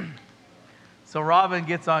do? So Robin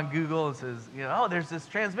gets on Google and says, oh, there's this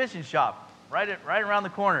transmission shop right around the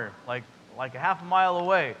corner, like a half a mile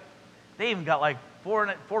away. They even got like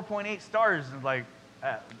 4.8 stars. And like,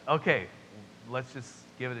 okay, let's just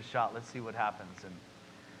give it a shot. Let's see what happens. And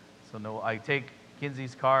so I take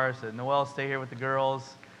Kinsey's car. I said, Noelle, stay here with the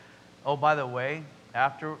girls. Oh, by the way,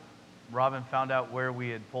 after Robin found out where we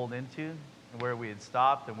had pulled into, and where we had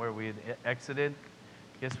stopped, and where we had exited,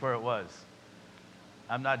 guess where it was?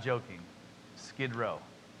 I'm not joking. Skid Row.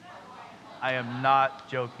 I am not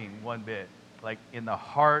joking one bit. Like in the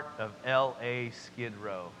heart of L.A. Skid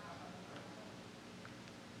Row.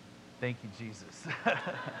 Thank you, Jesus.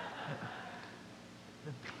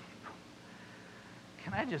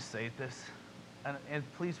 Can I just say this? And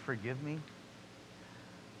please forgive me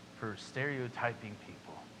for stereotyping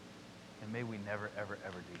people. And may we never, ever,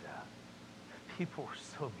 ever do that. People were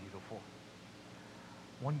so beautiful.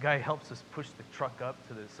 One guy helps us push the truck up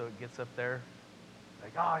so it gets up there.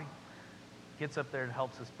 Like, he gets up there and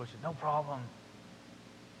helps us push it. No problem.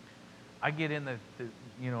 I get in the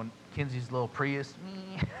Kinsey's little Prius.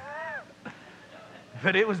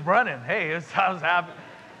 But it was running. Hey, I was happy.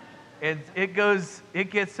 And it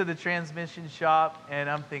gets to the transmission shop, and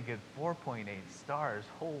I'm thinking, 4.8 stars.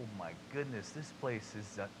 Oh my goodness, this place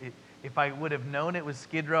is. If I would have known it was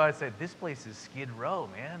Skid Row, I said, this place is Skid Row,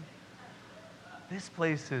 man. This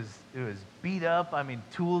place it was beat up. I mean,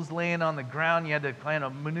 tools laying on the ground. You had to kind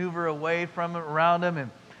of maneuver away from it, around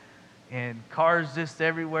them, and cars just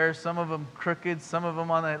everywhere. Some of them crooked, some of them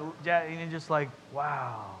on that. And you're just like,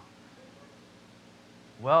 wow.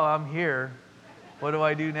 Well, I'm here. What do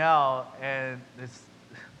I do now? And this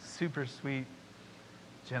super sweet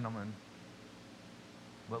gentleman.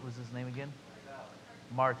 What was his name again?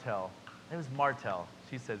 Martel. It was Martel.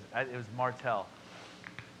 She says, it was Martel.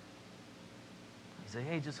 He said,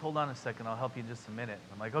 hey, just hold on a second. I'll help you in just a minute.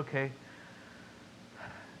 I'm like, okay.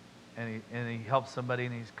 And he helps somebody,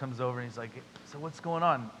 and he comes over, and he's like, so what's going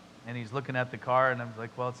on? and he's looking at the car, and I'm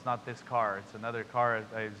like, well, it's not this car. It's another car.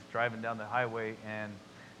 I was driving down the highway and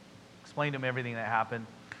explained to him everything that happened.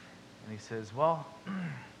 And he says, well,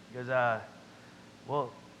 he goes,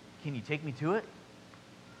 well, can you take me to it?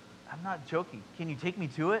 I'm not joking. Can you take me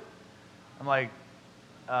to it? I'm like,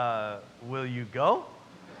 will you go?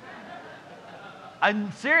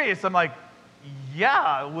 I'm serious. I'm like,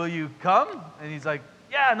 yeah, will you come? And he's like,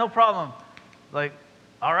 yeah, no problem. Like,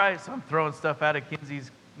 all right. So I'm throwing stuff out of Kinsey's,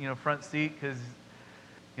 front seat because,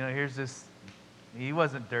 here's this. He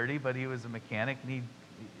wasn't dirty, but he was a mechanic, and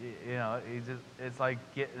it's like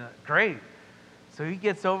great. So he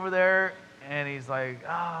gets over there, and he's like,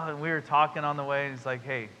 and we were talking on the way, and he's like,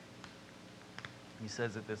 hey. He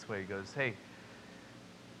says it this way. He goes, hey,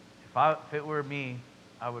 if it were me,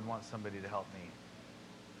 I would want somebody to help me.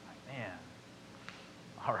 I'm like, man,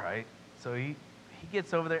 all right. So he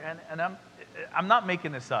gets over there, and I'm not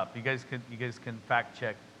making this up. You guys can fact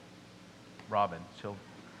check Robin.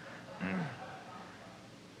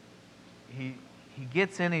 He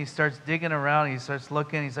gets in, he starts digging around, he starts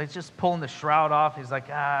looking, he's like just pulling the shroud off. He's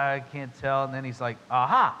like, I can't tell. And then he's like,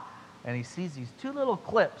 aha! And he sees these two little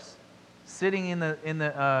clips sitting in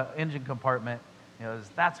the engine compartment. He goes,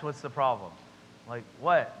 that's what's the problem. I'm like,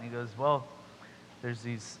 what? And he goes, well, there's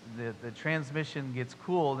these, the transmission gets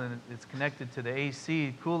cooled, and it's connected to the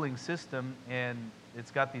AC cooling system, and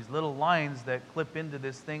it's got these little lines that clip into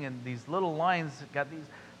this thing, and these little lines got these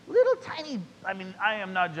little tiny, I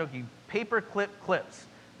am not joking, paper clips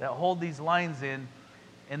that hold these lines in,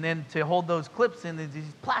 and then to hold those clips in, there's these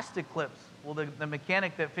plastic clips. Well, the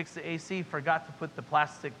mechanic that fixed the AC forgot to put the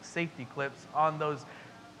plastic safety clips on those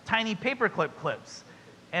tiny paper clips,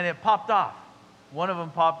 and it popped off. One of them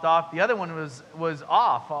popped off. The other one was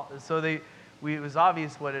off. So it was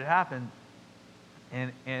obvious what had happened,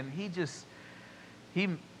 and he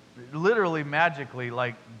literally magically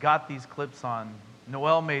got these clips on.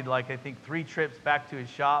 Noel made I think 3 trips back to his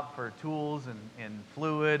shop for tools and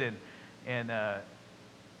fluid and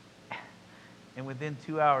within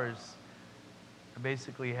 2 hours, I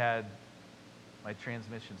basically had my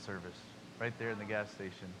transmission service right there in the gas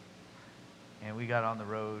station. And we got on the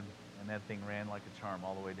road, and that thing ran like a charm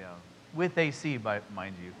all the way down. With AC,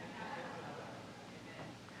 mind you.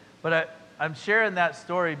 But I'm sharing that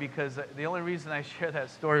story because the only reason I share that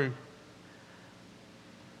story,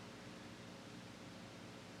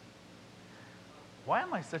 why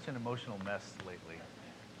am I such an emotional mess lately?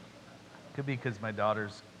 Could be because my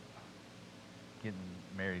daughter's getting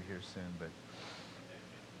married here soon, but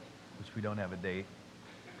which we don't have a date.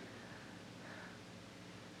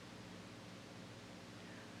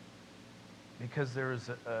 Because there was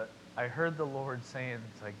I heard the Lord saying,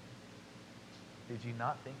 it's like, did you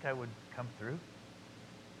not think I would come through?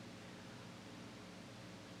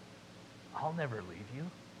 I'll never leave you.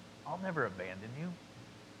 I'll never abandon you.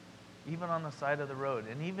 Even on the side of the road.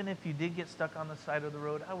 And even if you did get stuck on the side of the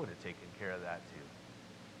road, I would have taken care of that too.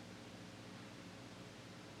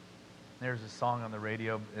 There's a song on the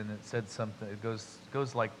radio, and it said something. It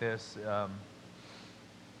goes like this.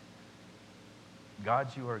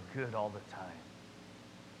 God, you are good all the time.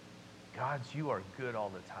 God, you are good all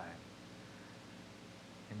the time.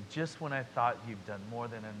 And just when I thought you've done more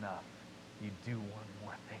than enough, you do one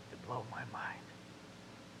more thing to blow my mind.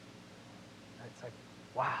 And it's like,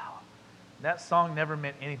 wow. That song never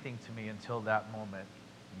meant anything to me until that moment.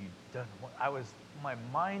 My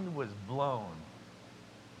mind was blown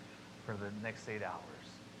for the next 8 hours,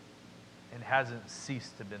 and hasn't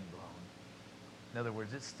ceased to been blown. In other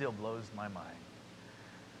words, it still blows my mind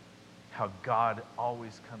how God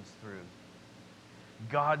always comes through.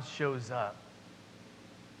 God shows up.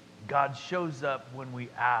 God shows up when we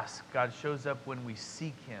ask. God shows up when we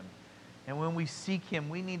seek Him. And when we seek Him,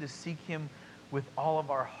 we need to seek Him with all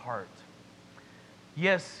of our heart.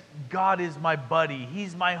 Yes, God is my buddy.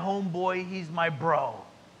 He's my homeboy. He's my bro.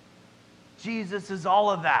 Jesus is all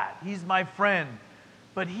of that. He's my friend.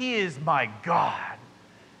 But He is my God.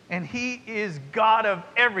 And He is God of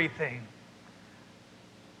everything.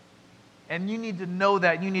 And you need to know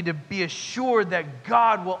that. You need to be assured that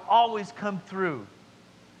God will always come through.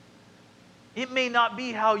 It may not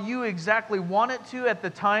be how you exactly want it to at the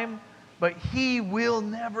time, but He will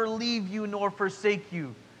never leave you nor forsake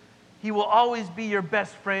you. He will always be your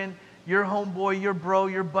best friend, your homeboy, your bro,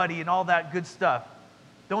 your buddy, and all that good stuff.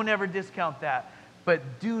 Don't ever discount that.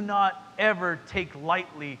 But do not ever take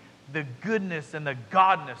lightly the goodness and the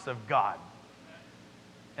godness of God.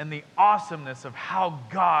 And the awesomeness of how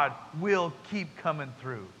God will keep coming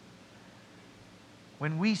through.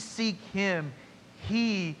 When we seek Him,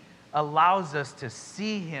 He allows us to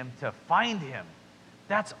see Him, to find Him.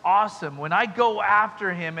 That's awesome. When I go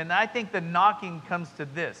after him, and I think the knocking comes to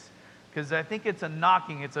this, because I think it's a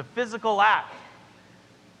knocking. It's a physical act.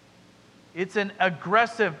 It's an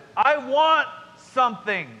aggressive, I want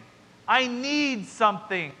something. I need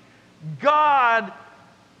something. God,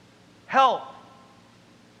 help.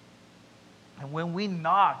 And when we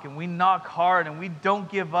knock, and we knock hard, and we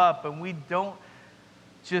don't give up, and we don't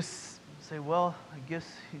just say, well, I guess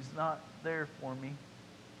he's not there for me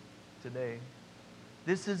today.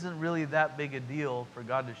 This isn't really that big a deal for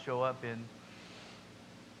God to show up in.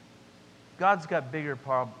 God's got bigger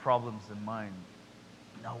problems than mine.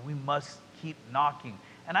 No, we must keep knocking.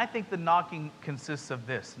 And I think the knocking consists of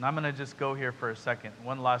this. And I'm going to just go here for a second,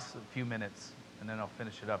 one last few minutes, and then I'll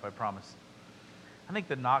finish it up, I promise. I think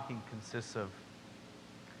the knocking consists of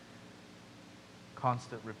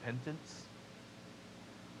constant repentance,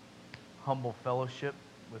 humble fellowship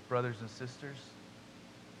with brothers and sisters,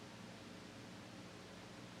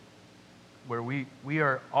 where we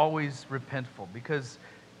are always repentful, because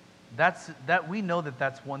that we know that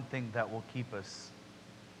that's one thing that will keep us,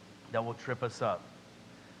 that will trip us up.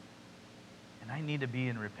 And I need to be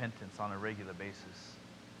in repentance on a regular basis.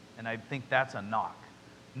 And I think that's a knock.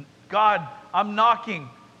 God, I'm knocking.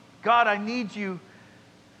 God, I need you.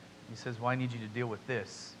 He says, well, I need you to deal with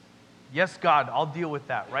this. Yes, God, I'll deal with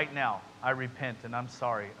that right now. I repent and I'm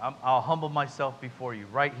sorry. I'll humble myself before you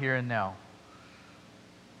right here and now.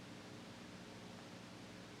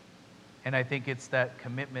 And I think it's that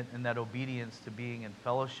commitment and that obedience to being in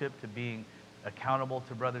fellowship, to being accountable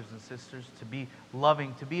to brothers and sisters, to be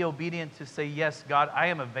loving, to be obedient, to say, yes, God, I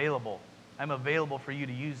am available. I'm available for you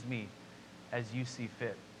to use me as you see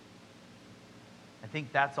fit. I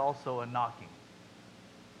think that's also a knocking.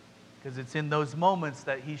 Because it's in those moments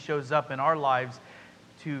that he shows up in our lives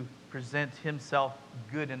to present himself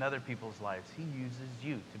good in other people's lives. He uses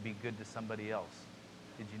you to be good to somebody else.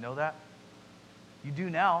 Did you know that? You do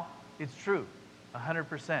now. It's true.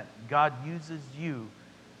 100%. God uses you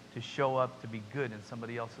to show up to be good in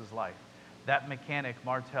somebody else's life. That mechanic,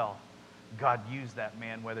 Martel, God used that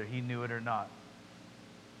man whether he knew it or not.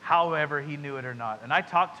 However he knew it or not. And I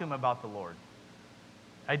talked to him about the Lord.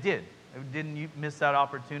 I did. I didn't miss that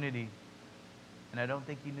opportunity. And I don't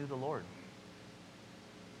think he knew the Lord.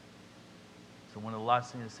 So one of the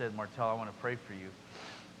last things I said, Martel, I want to pray for you.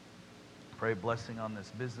 Pray a blessing on this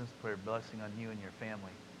business. Pray a blessing on you and your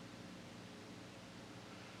family.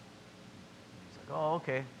 He's like, oh,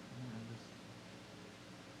 okay.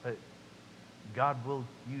 But God will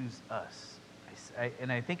use us.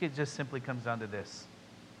 And I think it just simply comes down to this.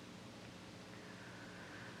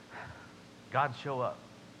 God, show up.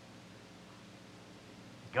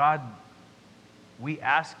 God, we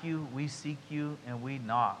ask you, we seek you, and we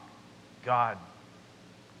knock. God,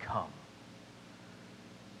 come.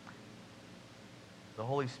 The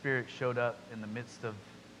Holy Spirit showed up in the midst of,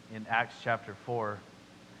 in Acts chapter 4.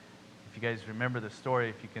 If you guys remember the story,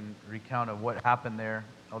 if you can recount of what happened there,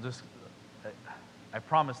 I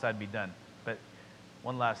promised I'd be done. But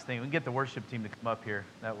one last thing, we can get the worship team to come up here.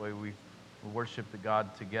 That way we worship the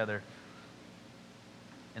God together.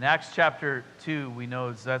 In Acts chapter 2, we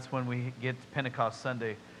know that's when we get to Pentecost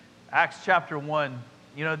Sunday. Acts chapter 1,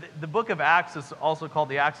 you know, the book of Acts is also called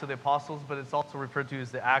the Acts of the Apostles, but it's also referred to as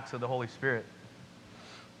the Acts of the Holy Spirit.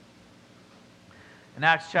 In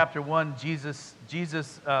Acts chapter 1, Jesus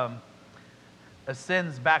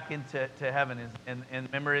ascends back into heaven. And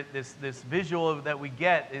remember, this visual that we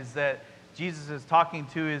get is that Jesus is talking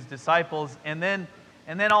to his disciples, and then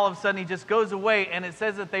all of a sudden he just goes away, and it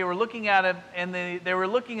says that they were looking at him, and they were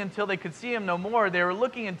looking until they could see him no more. They were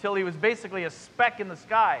looking until he was basically a speck in the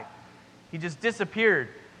sky. He just disappeared.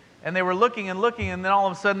 And they were looking and looking, and then all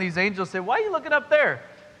of a sudden these angels said, why are you looking up there?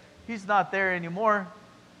 He's not there anymore.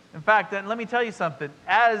 In fact, let me tell you something.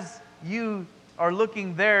 As you are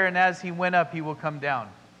looking there, and as he went up, he will come down.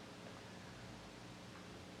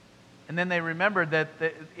 And then they remembered that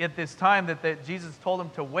at this time that Jesus told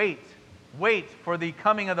them to wait for the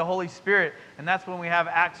coming of the Holy Spirit. And that's when we have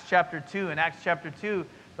Acts chapter 2. In Acts chapter 2,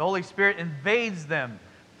 the Holy Spirit invades them,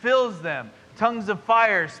 fills them, tongues of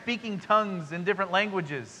fire, speaking tongues in different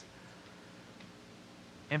languages.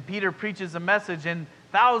 And Peter preaches a message, and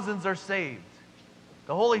thousands are saved.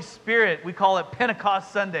 The Holy Spirit, we call it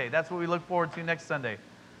Pentecost Sunday. That's what we look forward to next Sunday.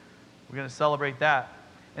 We're going to celebrate that.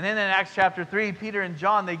 And then in Acts chapter 3, Peter and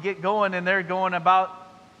John, they get going, and they're going about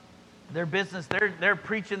their business. They're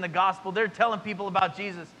preaching the gospel. They're telling people about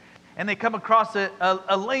Jesus. And they come across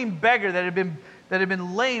a lame beggar that had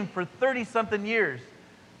been lame for 30-something years.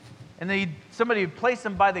 And somebody would place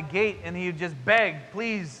him by the gate, and he would just beg,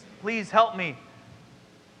 please help me.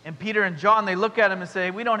 And Peter and John, they look at him and say,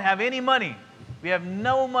 we don't have any money. We have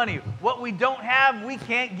no money. What we don't have, we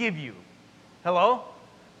can't give you. Hello?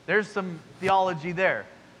 There's some theology there.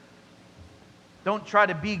 Don't try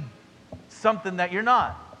to be something that you're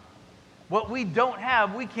not. What we don't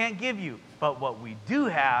have, we can't give you. But what we do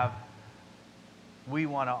have, we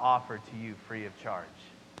want to offer to you free of charge.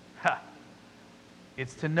 Ha.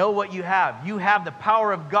 It's to know what you have. You have the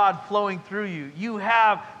power of God flowing through you. You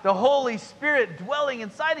have the Holy Spirit dwelling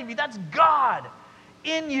inside of you. That's God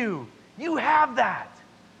in you. You have that.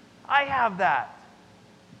 I have that.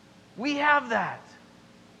 We have that.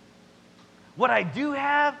 What I do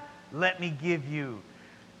have, let me give you.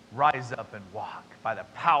 Rise up and walk by the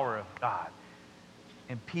power of God.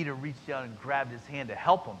 And Peter reached out and grabbed his hand to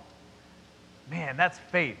help him. Man, that's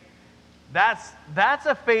faith. That's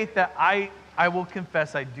a faith that I will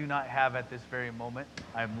confess I do not have at this very moment.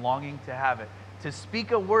 I'm longing to have it. To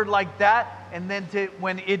speak a word like that, and then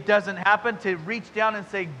when it doesn't happen, to reach down and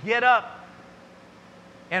say, get up,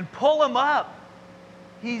 and pull him up.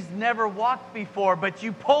 He's never walked before, but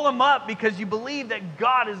you pull him up because you believe that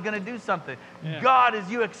God is going to do something. Yeah.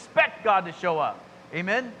 You expect God to show up.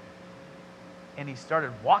 Amen? And he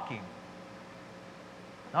started walking.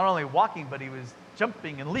 Not only walking, but he was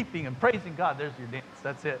jumping and leaping and praising God. There's your dance.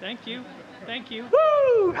 That's it. Thank you. Thank you.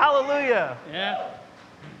 Woo! Hallelujah. Yeah.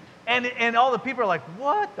 And all the people are like,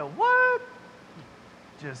 what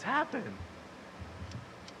just happened?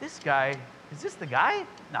 This guy, is this the guy?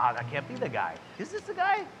 No, that can't be the guy. Is this the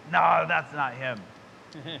guy? No, that's not him.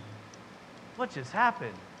 What just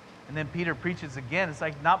happened? And then Peter preaches again. It's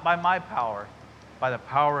like, not by my power, by the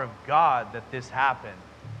power of God that this happened.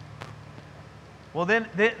 Well, then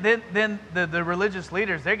the religious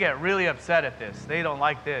leaders, they get really upset at this. They don't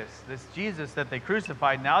like this. This Jesus that they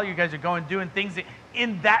crucified, now you guys are going doing things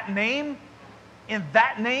in that name? In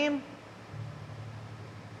that name?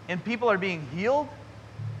 And people are being healed?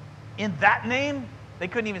 In that name? They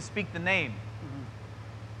couldn't even speak the name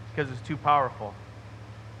because it was too powerful.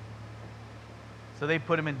 So they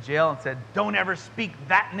put him in jail and said, don't ever speak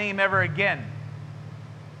that name ever again.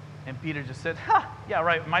 And Peter just said, yeah,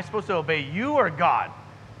 right. Am I supposed to obey you or God?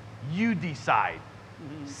 You decide.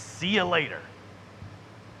 See you later.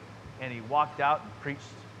 And he walked out and preached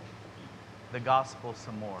the gospel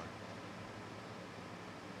some more.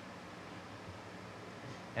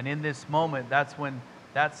 And in this moment,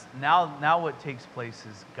 now what takes place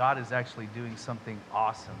is God is actually doing something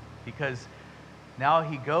awesome. Because now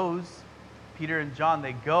he goes, Peter and John,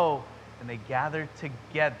 they go and they gather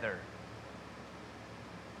together.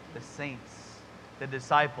 The saints, the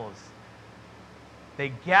disciples, they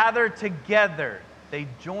gather together. They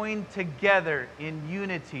joined together in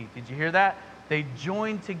unity. Did you hear that? They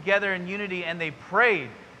joined together in unity and they prayed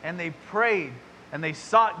and they prayed and they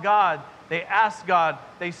sought God. They asked God,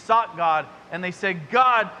 they sought God, and they said,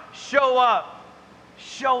 God, show up.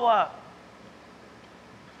 Show up.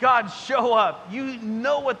 God, show up. You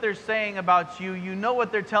know what they're saying about you. You know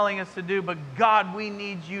what they're telling us to do, but God, we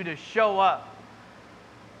need you to show up.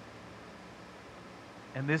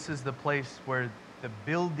 And this is the place where the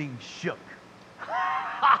building shook.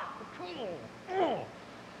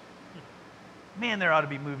 Man, there ought to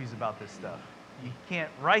be movies about this stuff. You can't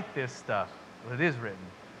write this stuff, but it is written.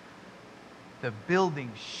 The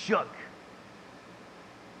building shook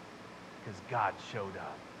because God showed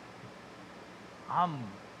up. I'm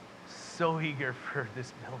so eager for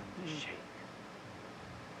this building to shake.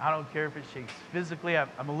 I don't care if it shakes physically.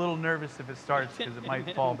 I'm a little nervous if it starts because it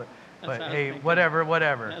might fall, but hey, whatever.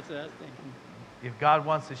 That's what I was thinking. If God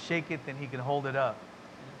wants to shake it, then he can hold it up.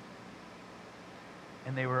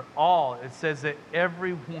 And they were all, it says that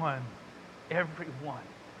everyone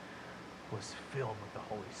was filled with the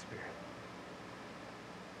Holy Spirit.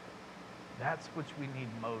 That's what we need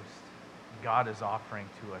most. God is offering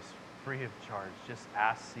to us free of charge. Just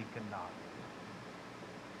ask, seek, and knock.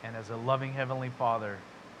 And as a loving Heavenly Father,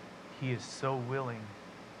 he is so willing,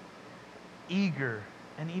 eager,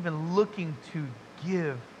 and even looking to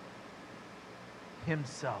give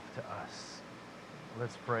himself to us.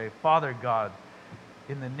 Let's pray. Father God,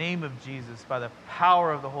 in the name of Jesus, by the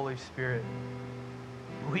power of the Holy Spirit,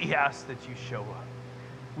 we ask that you show up.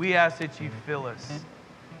 We ask that you fill us.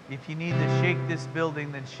 If you need to shake this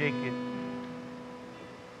building, then shake it.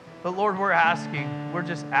 But Lord, we're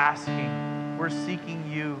just asking. We're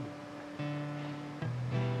seeking you.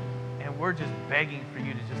 And we're just begging for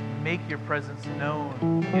you to just make your presence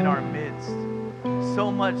known in our midst.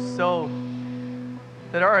 So much so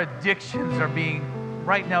that our addictions are being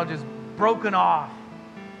right now just broken off.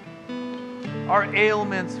 Our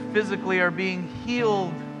ailments physically are being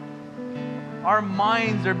healed. Our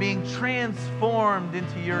minds are being transformed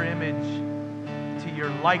into your image, to your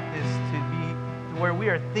likeness, to be where we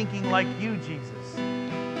are thinking like you, Jesus.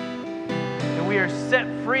 And we are set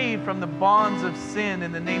free from the bonds of sin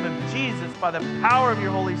in the name of Jesus by the power of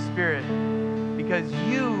your Holy Spirit, because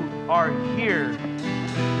you are here.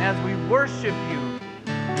 And as we worship you,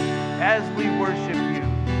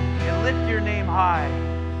 and lift your name high,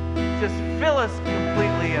 just fill us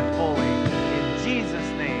completely